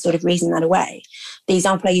tries to sort of reason that away. The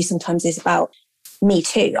example I use sometimes is about Me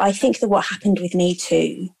Too. I think that what happened with Me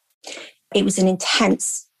Too, it was an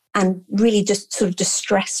intense and really just sort of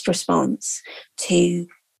distressed response to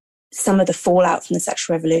some of the fallout from the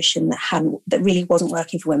sexual revolution that really wasn't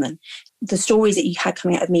working for women. The stories that you had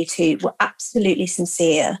coming out of Me Too were absolutely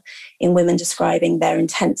sincere in women describing their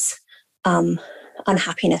intense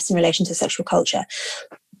unhappiness in relation to sexual culture.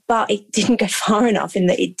 But it didn't go far enough in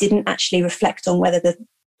that it didn't actually reflect on whether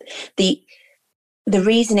the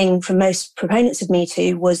reasoning from most proponents of Me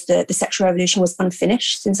Too was that the sexual revolution was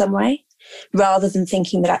unfinished in some way, rather than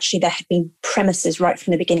thinking that actually there had been premises right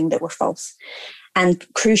from the beginning that were false. And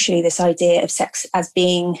crucially, this idea of sex as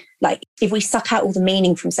being like, if we suck out all the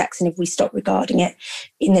meaning from sex and if we stop regarding it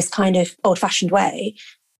in this kind of old-fashioned way,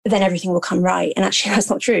 then everything will come right. And actually, that's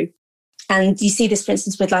not true. And you see this, for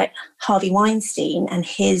instance, with like Harvey Weinstein and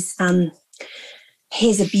his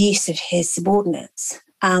abuse of his subordinates.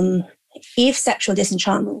 If sexual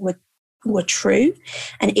disenchantment were true,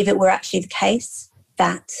 and if it were actually the case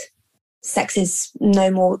that sex is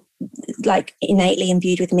no more like innately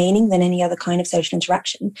imbued with meaning than any other kind of social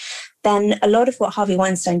interaction, then a lot of what Harvey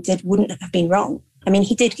Weinstein did wouldn't have been wrong. I mean,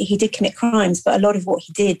 he did commit crimes, but a lot of what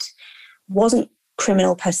he did wasn't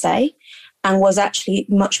criminal per se, and was actually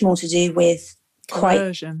much more to do with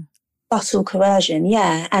quite subtle coercion.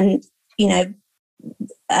 Yeah. And,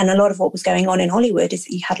 And a lot of what was going on in Hollywood is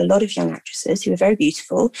that you had a lot of young actresses who were very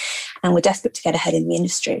beautiful and were desperate to get ahead in the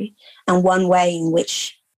industry. And one way in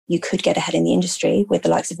which you could get ahead in the industry with the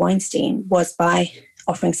likes of Weinstein was by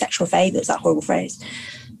offering sexual favours, that horrible phrase.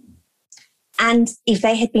 And if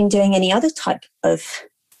they had been doing any other type of,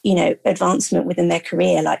 advancement within their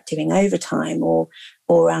career, like doing overtime or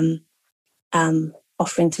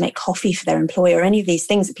offering to make coffee for their employer, or any of these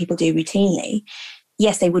things that people do routinely,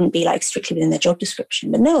 yes, they wouldn't be like strictly within their job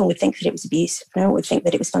description, but no one would think that it was abusive. No one would think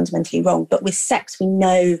that it was fundamentally wrong. But with sex, we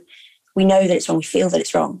know that it's wrong. We feel that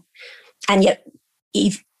it's wrong. And yet,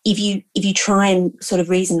 if you try and sort of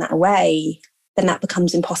reason that away, then that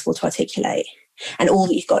becomes impossible to articulate. And all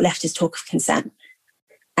that you've got left is talk of consent.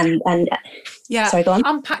 And yeah, sorry, go on.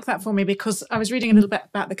 Unpack that for me, because I was reading a little bit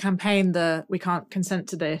about the campaign, the We Can't Consent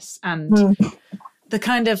to This, and the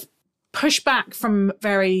kind of pushback from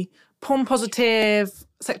very porn positive,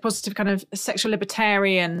 sex positive, kind of sexual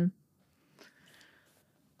libertarian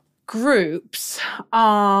groups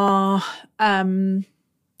are around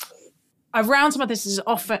some of this is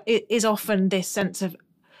often this sense of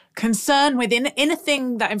concern within a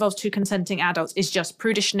thing that involves two consenting adults is just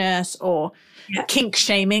prudishness or kink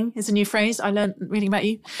shaming is a new phrase I learned reading about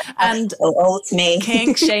you. And old to me.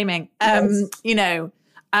 Kink shaming.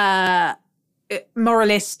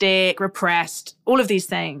 Moralistic, repressed, all of these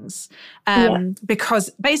things. Because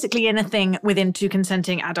basically anything within two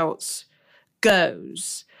consenting adults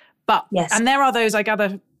goes. But and there are those, I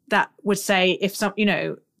gather, that would say if some,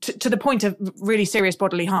 to the point of really serious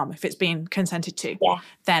bodily harm, if it's been consented to,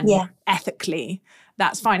 then ethically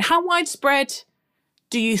that's fine. How widespread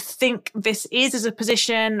do you think this is as a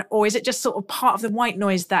position, or is it just sort of part of the white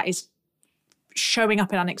noise that is showing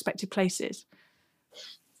up in unexpected places?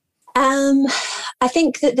 I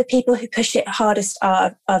think that the people who push it hardest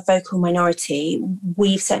are a vocal minority.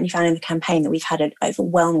 We've certainly found in the campaign that we've had an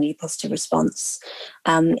overwhelmingly positive response,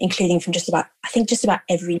 including from just about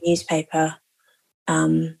every newspaper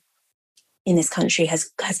in this country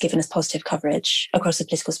has given us positive coverage across the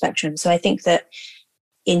political spectrum. So I think that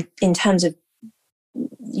in terms of,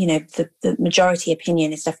 the majority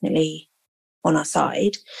opinion is definitely on our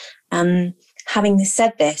side. Having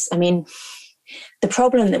said this, I mean, the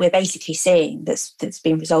problem that we're basically seeing that's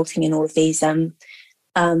been resulting in all of these men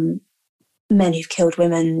who've killed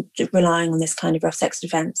women relying on this kind of rough sex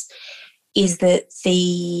defence is that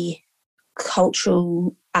the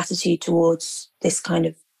cultural attitude towards this kind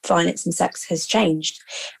of violence and sex has changed.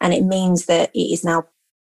 And it means that it is now,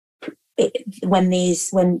 when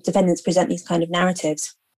defendants present these kind of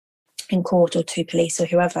narratives in court or to police or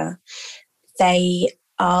whoever, they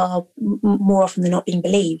are more often than not being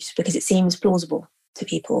believed because it seems plausible to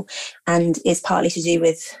people. And it's partly to do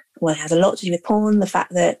with, it has a lot to do with porn, the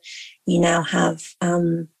fact that you now have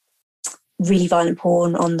really violent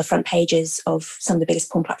porn on the front pages of some of the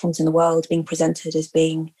biggest porn platforms in the world being presented as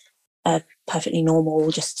being perfectly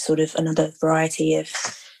normal, just sort of another variety of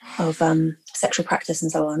sexual practice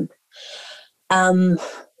and so on.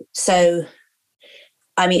 So,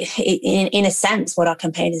 I mean, in a sense, what our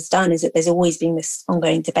campaign has done is that there's always been this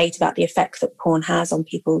ongoing debate about the effect that porn has on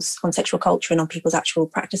sexual culture and on people's actual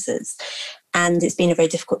practices. And it's been a very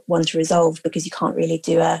difficult one to resolve because you can't really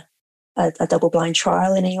do a double-blind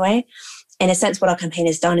trial in any way. In a sense, what our campaign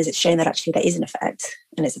has done is it's shown that actually there is an effect,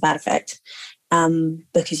 and it's a bad effect,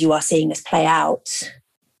 because you are seeing this play out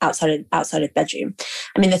outside of the bedroom.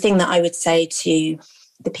 I mean, the thing that I would say to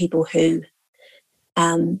the people who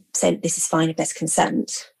say that this is fine if there's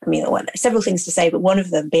consent, I mean, well, several things to say, but one of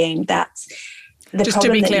them being that just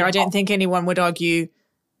to be clear, I don't think anyone would argue,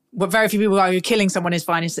 very few people would argue killing someone is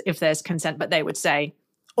fine if there's consent, but they would say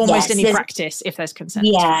almost any practice if there's consent.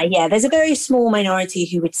 Yeah. There's a very small minority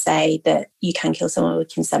who would say that you can kill someone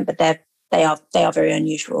with consent, but they are very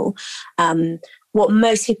unusual. What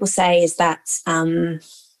most people say is that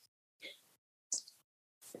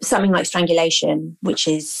something like strangulation, which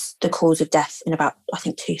is the cause of death in about, I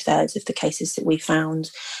think, 2/3 of the cases that we found,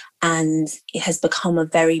 and it has become a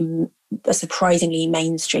surprisingly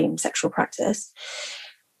mainstream sexual practice.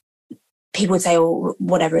 People would say, "Oh,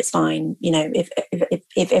 whatever, it's fine.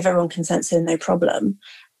 If everyone consents, then no problem."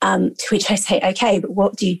 To which I say, "Okay, but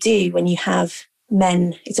what do you do when you have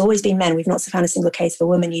men?" It's always been men. We've not found a single case of a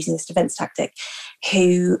woman using this defence tactic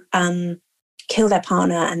who kill their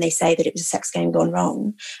partner and they say that it was a sex game gone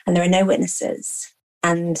wrong, and there are no witnesses,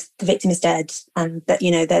 and the victim is dead, and that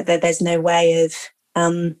there's no way of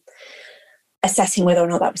assessing whether or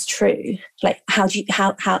not that was true. Like, how do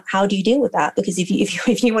you deal with that? Because if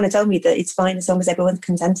you want to tell me that it's fine as long as everyone's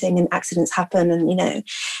consenting and accidents happen, and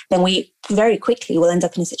then we very quickly will end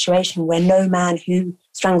up in a situation where no man who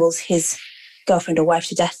strangles his girlfriend or wife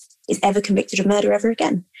to death is ever convicted of murder ever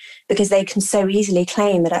again, because they can so easily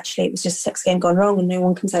claim that actually it was just a sex game gone wrong and no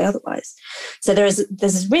one can say otherwise. So there's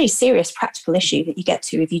a really serious practical issue that you get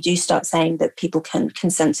to if you do start saying that people can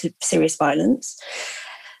consent to serious violence.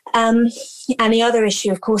 And the other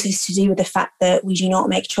issue, of course, is to do with the fact that we do not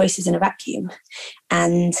make choices in a vacuum.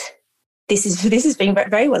 And this has been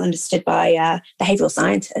very well understood by behavioural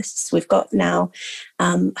scientists. We've got now, I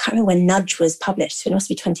can't remember when Nudge was published, so it must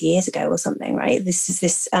be 20 years ago or something, right?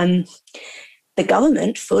 The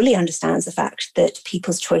government fully understands the fact that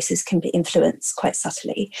people's choices can be influenced quite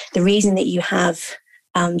subtly. The reason that you have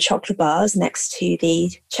chocolate bars next to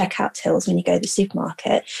the checkout tills when you go to the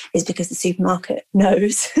supermarket is because the supermarket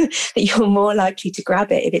knows that you're more likely to grab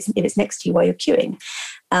it if it's next to you while you're queuing.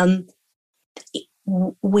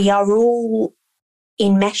 We are all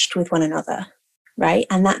enmeshed with one another, right?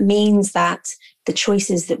 And that means that the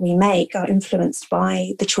choices that we make are influenced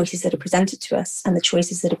by the choices that are presented to us and the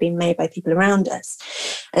choices that have been made by people around us.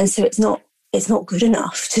 And so it's not good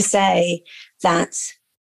enough to say that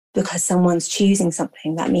because someone's choosing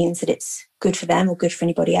something, that means that it's good for them or good for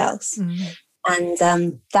anybody else. Mm-hmm.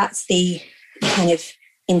 And that's the kind of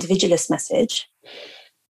individualist message.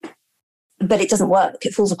 But it doesn't work.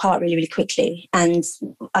 It falls apart really, really quickly. And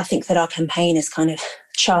I think that our campaign is kind of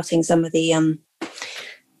charting some of the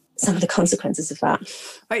consequences of that.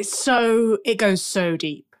 It goes so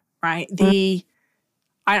deep, right?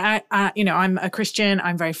 I'm a Christian.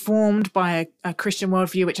 I'm very formed by a Christian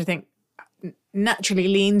worldview, which I think naturally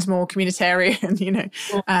leans more communitarian,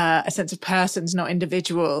 a sense of persons, not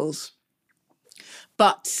individuals.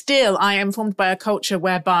 But still, I am formed by a culture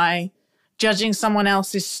whereby judging someone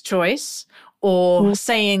else's choice or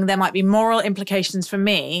saying there might be moral implications for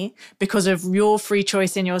me because of your free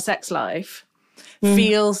choice in your sex life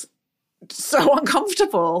feels so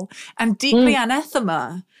uncomfortable and deeply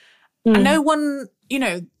anathema. And no one,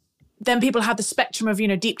 then people have the spectrum of,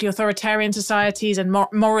 deeply authoritarian societies and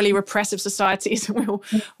morally repressive societies.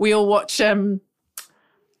 We all watch,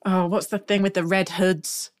 what's the thing with the red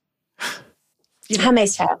hoods?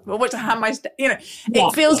 Handmaid's Tale. Well, what's a Handmaid's Tale?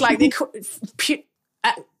 It feels like they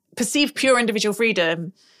perceive pure individual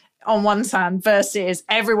freedom on one hand versus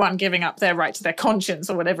everyone giving up their right to their conscience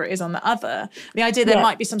or whatever it is on the other. The idea there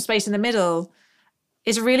might be some space in the middle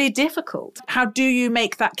is really difficult. How do you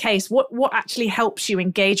make that case? What actually helps you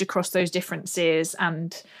engage across those differences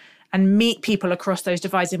and meet people across those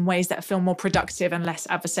divides in ways that feel more productive and less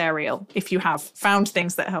adversarial, if you have found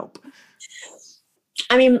things that help?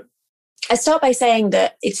 I mean, I start by saying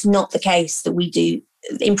that it's not the case that we do,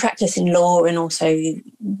 in practice, in law, and also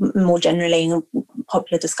more generally in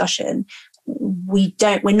popular discussion, we're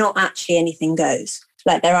not actually anything goes.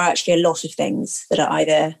 Like, there are actually a lot of things that are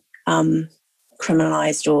either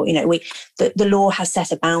criminalized or, the law has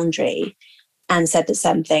set a boundary and said that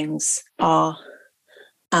certain things are,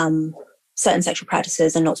 certain sexual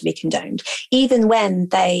practices are not to be condoned, even when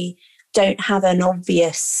they don't have an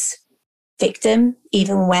obvious victim,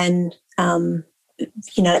 even when,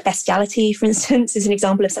 bestiality, for instance, is an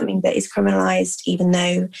example of something that is criminalized, even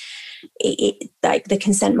though like the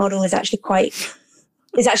consent model is actually quite,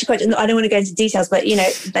 I don't want to go into details, but, we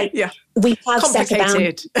have set a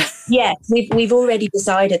boundary. Yeah, we've already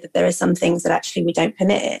decided that there are some things that actually we don't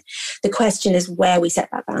permit. The question is where we set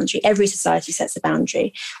that boundary. Every society sets a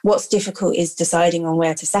boundary. What's difficult is deciding on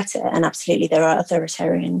where to set it. And absolutely, there are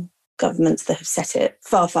authoritarian governments that have set it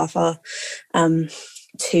far, far, far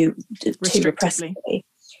too repressively.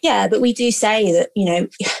 Yeah, but we do say that,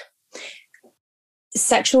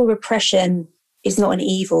 sexual repression is not an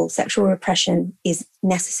evil. Sexual repression is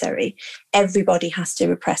necessary. Everybody has to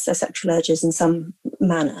repress their sexual urges in some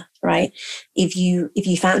manner, right? If you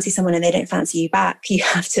fancy someone and they don't fancy you back, you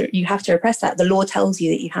have to repress that. The law tells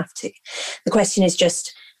you that you have to. The question is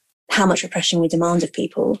just how much repression we demand of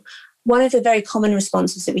people. One of the very common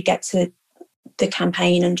responses that we get to the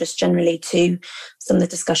campaign and just generally to some of the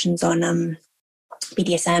discussions on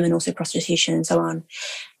BDSM and also prostitution and so on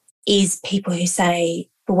is people who say,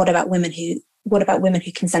 but what about women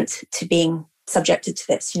who consent to being subjected to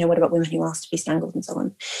this? What about women who ask to be strangled and so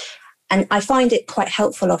on? And I find it quite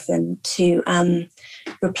helpful often to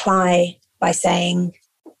reply by saying,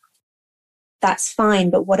 that's fine,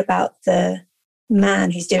 but what about the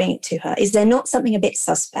man who's doing it to her? Is there not something a bit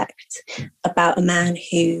suspect about a man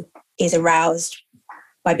who is aroused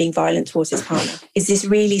by being violent towards his partner? Is this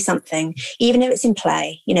really something, even if it's in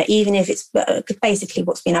play, even if it's basically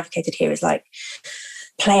what's being advocated here is like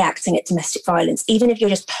play acting at domestic violence, even if you're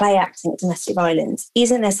just play acting at domestic violence,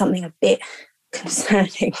 isn't there something a bit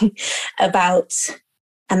concerning about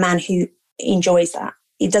a man who enjoys that?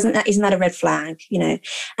 Isn't that a red flag? And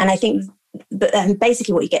I think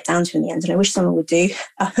basically what you get down to in the end, and I wish someone would do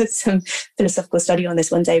some philosophical study on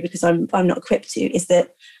this one day, because I'm not equipped to, is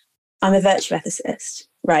that I'm a virtue ethicist,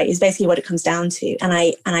 right? Is basically what it comes down to. And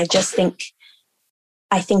I just think,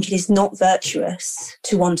 it is not virtuous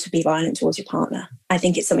to want to be violent towards your partner. I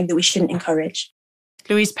think it's something that we shouldn't encourage.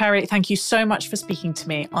 Louise Perry, thank you so much for speaking to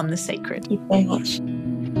me on The Sacred. Thank you very much.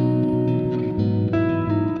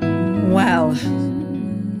 Well,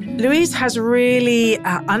 Louise has really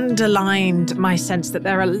underlined my sense that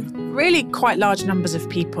there are really quite large numbers of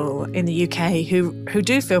people in the UK who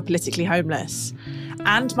do feel politically homeless.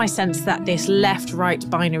 And my sense that this left-right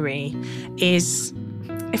binary is,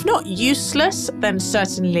 if not useless, then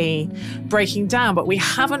certainly breaking down. But we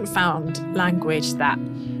haven't found language that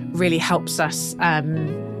really helps us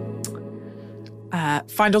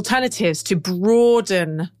find alternatives to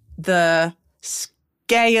broaden the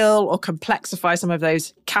scale or complexify some of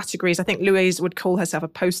those categories. I think Louise would call herself a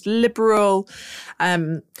post-liberal.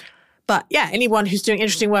 But yeah, anyone who's doing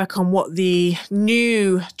interesting work on what the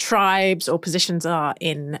new tribes or positions are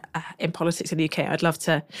in politics in the UK, I'd love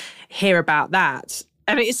to hear about that.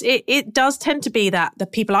 I mean, it does tend to be that the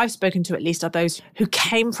people I've spoken to, at least, are those who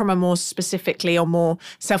came from a more specifically or more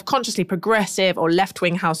self-consciously progressive or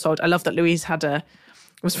left-wing household. I love that Louise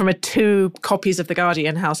was from a 2 copies of The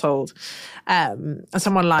Guardian household. And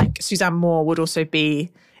someone like Suzanne Moore would also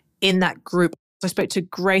be in that group. I spoke to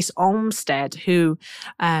Grace Olmsted, who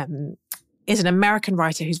is an American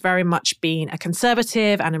writer who's very much been a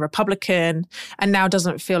conservative and a Republican, and now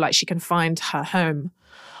doesn't feel like she can find her home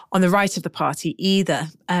on the right of the party either.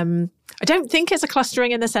 I don't think it's a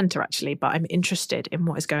clustering in the centre, actually, but I'm interested in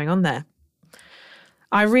what is going on there.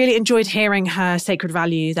 I really enjoyed hearing her sacred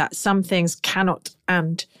value that some things cannot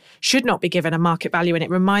and should not be given a market value. And it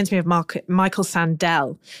reminds me of Michael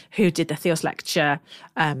Sandel, who did the Theos lecture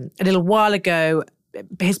a little while ago.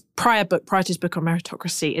 His prior to his book on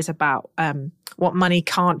meritocracy is about what money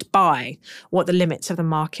can't buy, what the limits of the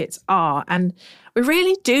markets are. And we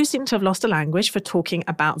really do seem to have lost a language for talking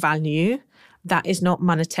about value that is not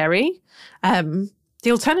monetary.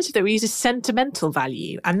 The alternative that we use is sentimental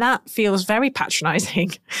value, and that feels very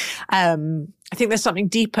patronising. I think there's something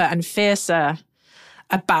deeper and fiercer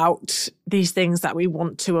about these things that we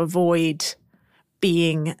want to avoid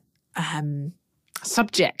being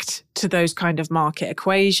subject to those kind of market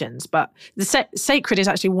equations. But the sacred is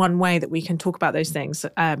actually one way that we can talk about those things.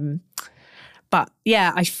 But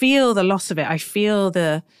yeah, I feel the loss of it. I feel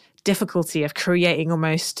the difficulty of creating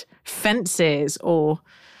almost fences or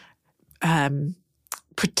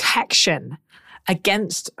protection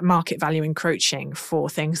against market value encroaching for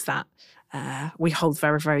things that we hold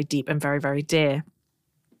very, very deep and very, very dear.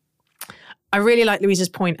 I really like Louise's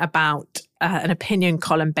point about an opinion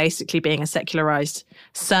column basically being a secularized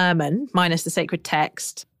sermon minus the sacred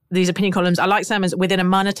text. These opinion columns are like sermons within a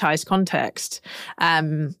monetized context,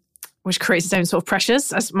 which creates its own sort of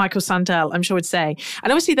pressures, as Michael Sandel, I'm sure, would say.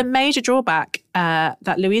 And obviously the major drawback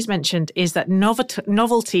that Louise mentioned is that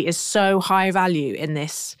novelty is so high value in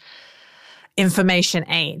this information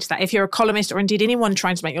age that if you're a columnist or indeed anyone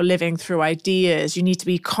trying to make your living through ideas, you need to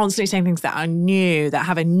be constantly saying things that are new, that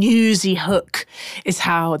have a newsy hook, is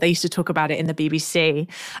how they used to talk about it in the BBC.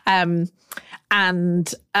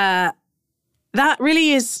 That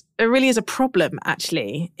really is a problem,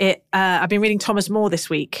 actually. I've been reading Thomas More this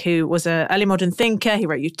week, who was an early modern thinker. He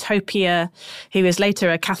wrote Utopia. He was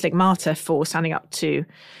later a Catholic martyr for standing up to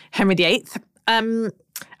Henry VIII.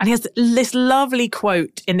 And he has this lovely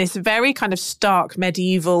quote in this very kind of stark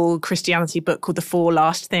medieval Christianity book called The Four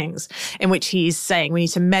Last Things, in which he's saying we need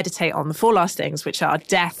to meditate on the four last things, which are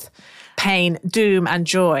death, pain, doom, and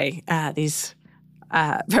joy. These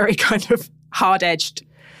very kind of hard-edged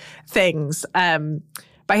things.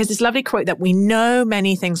 But he has this lovely quote that we know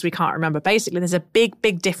many things we can't remember. Basically, there's a big,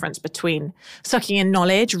 big difference between sucking in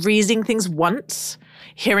knowledge, reading things once,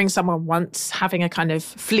 hearing someone once, having a kind of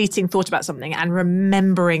fleeting thought about something and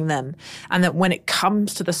remembering them. And that when it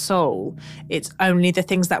comes to the soul, it's only the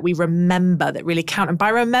things that we remember that really count. And by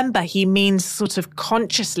remember, he means sort of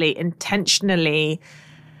consciously, intentionally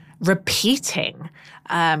repeating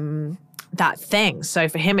that thing. So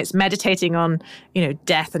for him, it's meditating on,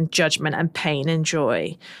 death and judgment and pain and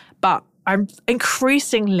joy. But I'm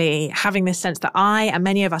increasingly having this sense that I and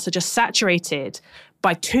many of us are just saturated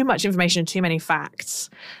by too much information and too many facts.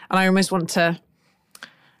 And I almost want to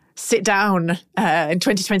sit down in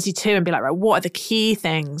 2022 and be like, right, what are the key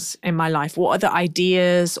things in my life? What are the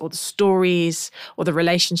ideas or the stories or the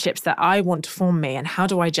relationships that I want to form me? And how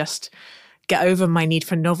do I just get over my need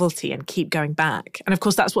for novelty and keep going back. And of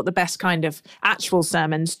course, that's what the best kind of actual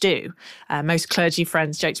sermons do. Most clergy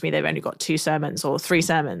friends joke to me they've only got 2 sermons or 3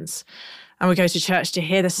 sermons. And we go to church to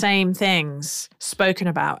hear the same things spoken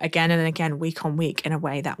about again and again, week on week, in a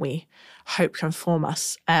way that we hope can form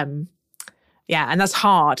us. And that's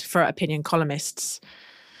hard for opinion columnists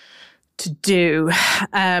to do. So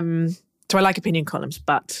I like opinion columns,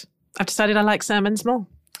 but I've decided I like sermons more,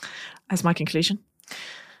 as my conclusion.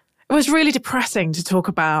 It was really depressing to talk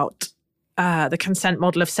about the consent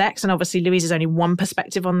model of sex. And obviously, Louise is only one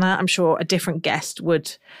perspective on that. I'm sure a different guest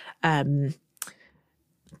would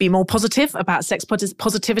be more positive about sex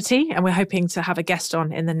positivity. And we're hoping to have a guest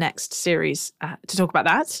on in the next series to talk about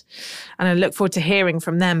that. And I look forward to hearing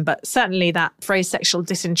from them. But certainly that phrase sexual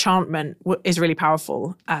disenchantment is really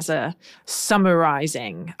powerful as a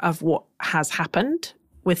summarizing of what has happened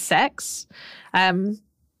with sex.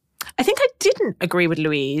 I think I didn't agree with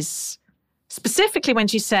Louise, specifically when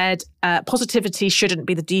she said positivity shouldn't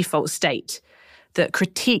be the default state, that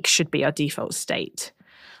critique should be our default state.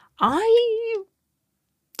 I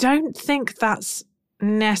don't think that's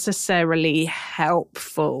necessarily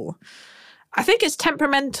helpful. I think it's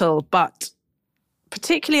temperamental, but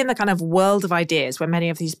particularly in the kind of world of ideas where many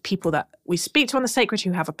of these people that we speak to on The Sacred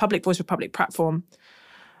who have a public voice or public platform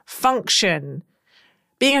function,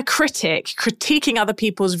 being a critic, critiquing other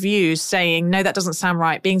people's views, saying, no, that doesn't sound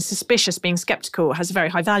right, being suspicious, being skeptical has a very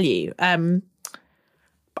high value.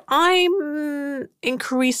 But I'm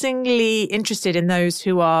increasingly interested in those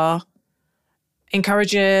who are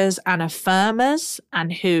encouragers and affirmers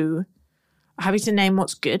and who are happy to name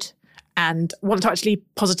what's good and want to actually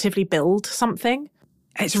positively build something.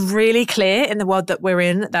 It's really clear in the world that we're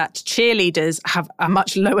in that cheerleaders have a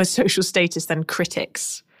much lower social status than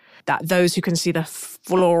critics, that those who can see the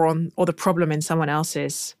flaw or the problem in someone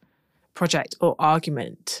else's project or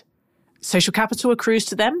argument, social capital accrues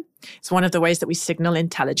to them. It's one of the ways that we signal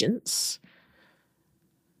intelligence.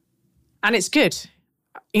 And it's good.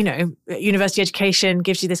 You know, university education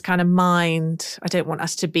gives you this kind of mind. I don't want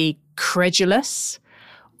us to be credulous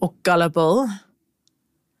or gullible.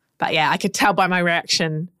 But yeah, I could tell by my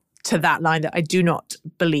reaction to that line that I do not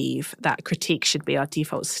believe that critique should be our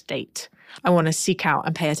default state. I want to seek out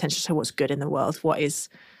and pay attention to what's good in the world, what is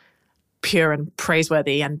pure and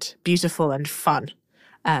praiseworthy and beautiful and fun,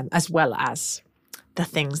 as well as the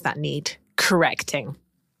things that need correcting.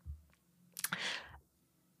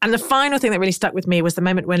 And the final thing that really stuck with me was the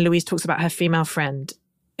moment when Louise talks about her female friend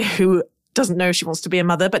who doesn't know she wants to be a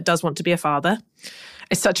mother, but does want to be a father.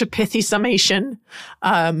 It's such a pithy summation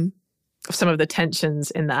of some of the tensions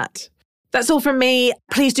in that. That's all from me.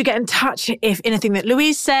 Please do get in touch if anything that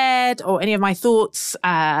Louise said or any of my thoughts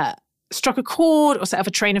struck a chord or set off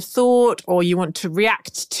a train of thought, or you want to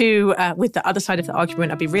react to with the other side of the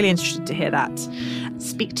argument. I'd be really interested to hear that.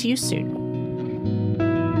 Speak to you soon.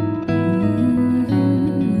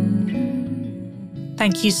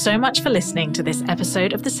 Thank you so much for listening to this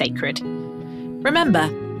episode of The Sacred. Remember,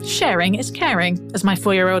 sharing is caring, as my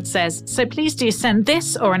 4-year-old says, so please do send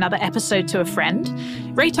this or another episode to a friend,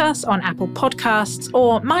 rate us on Apple Podcasts,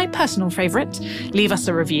 or my personal favourite, leave us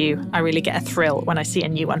a review. I really get a thrill when I see a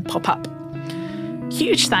new one pop up.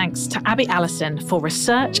 Huge thanks to Abby Allison for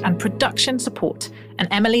research and production support, and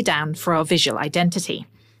Emily Down for our visual identity.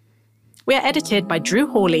 We are edited by Drew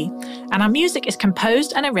Hawley, and our music is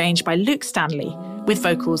composed and arranged by Luke Stanley, with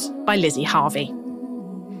vocals by Lizzie Harvey.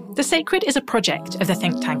 The Sacred is a project of the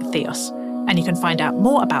think tank Theos, and you can find out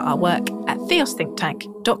more about our work at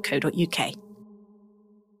theosthinktank.co.uk.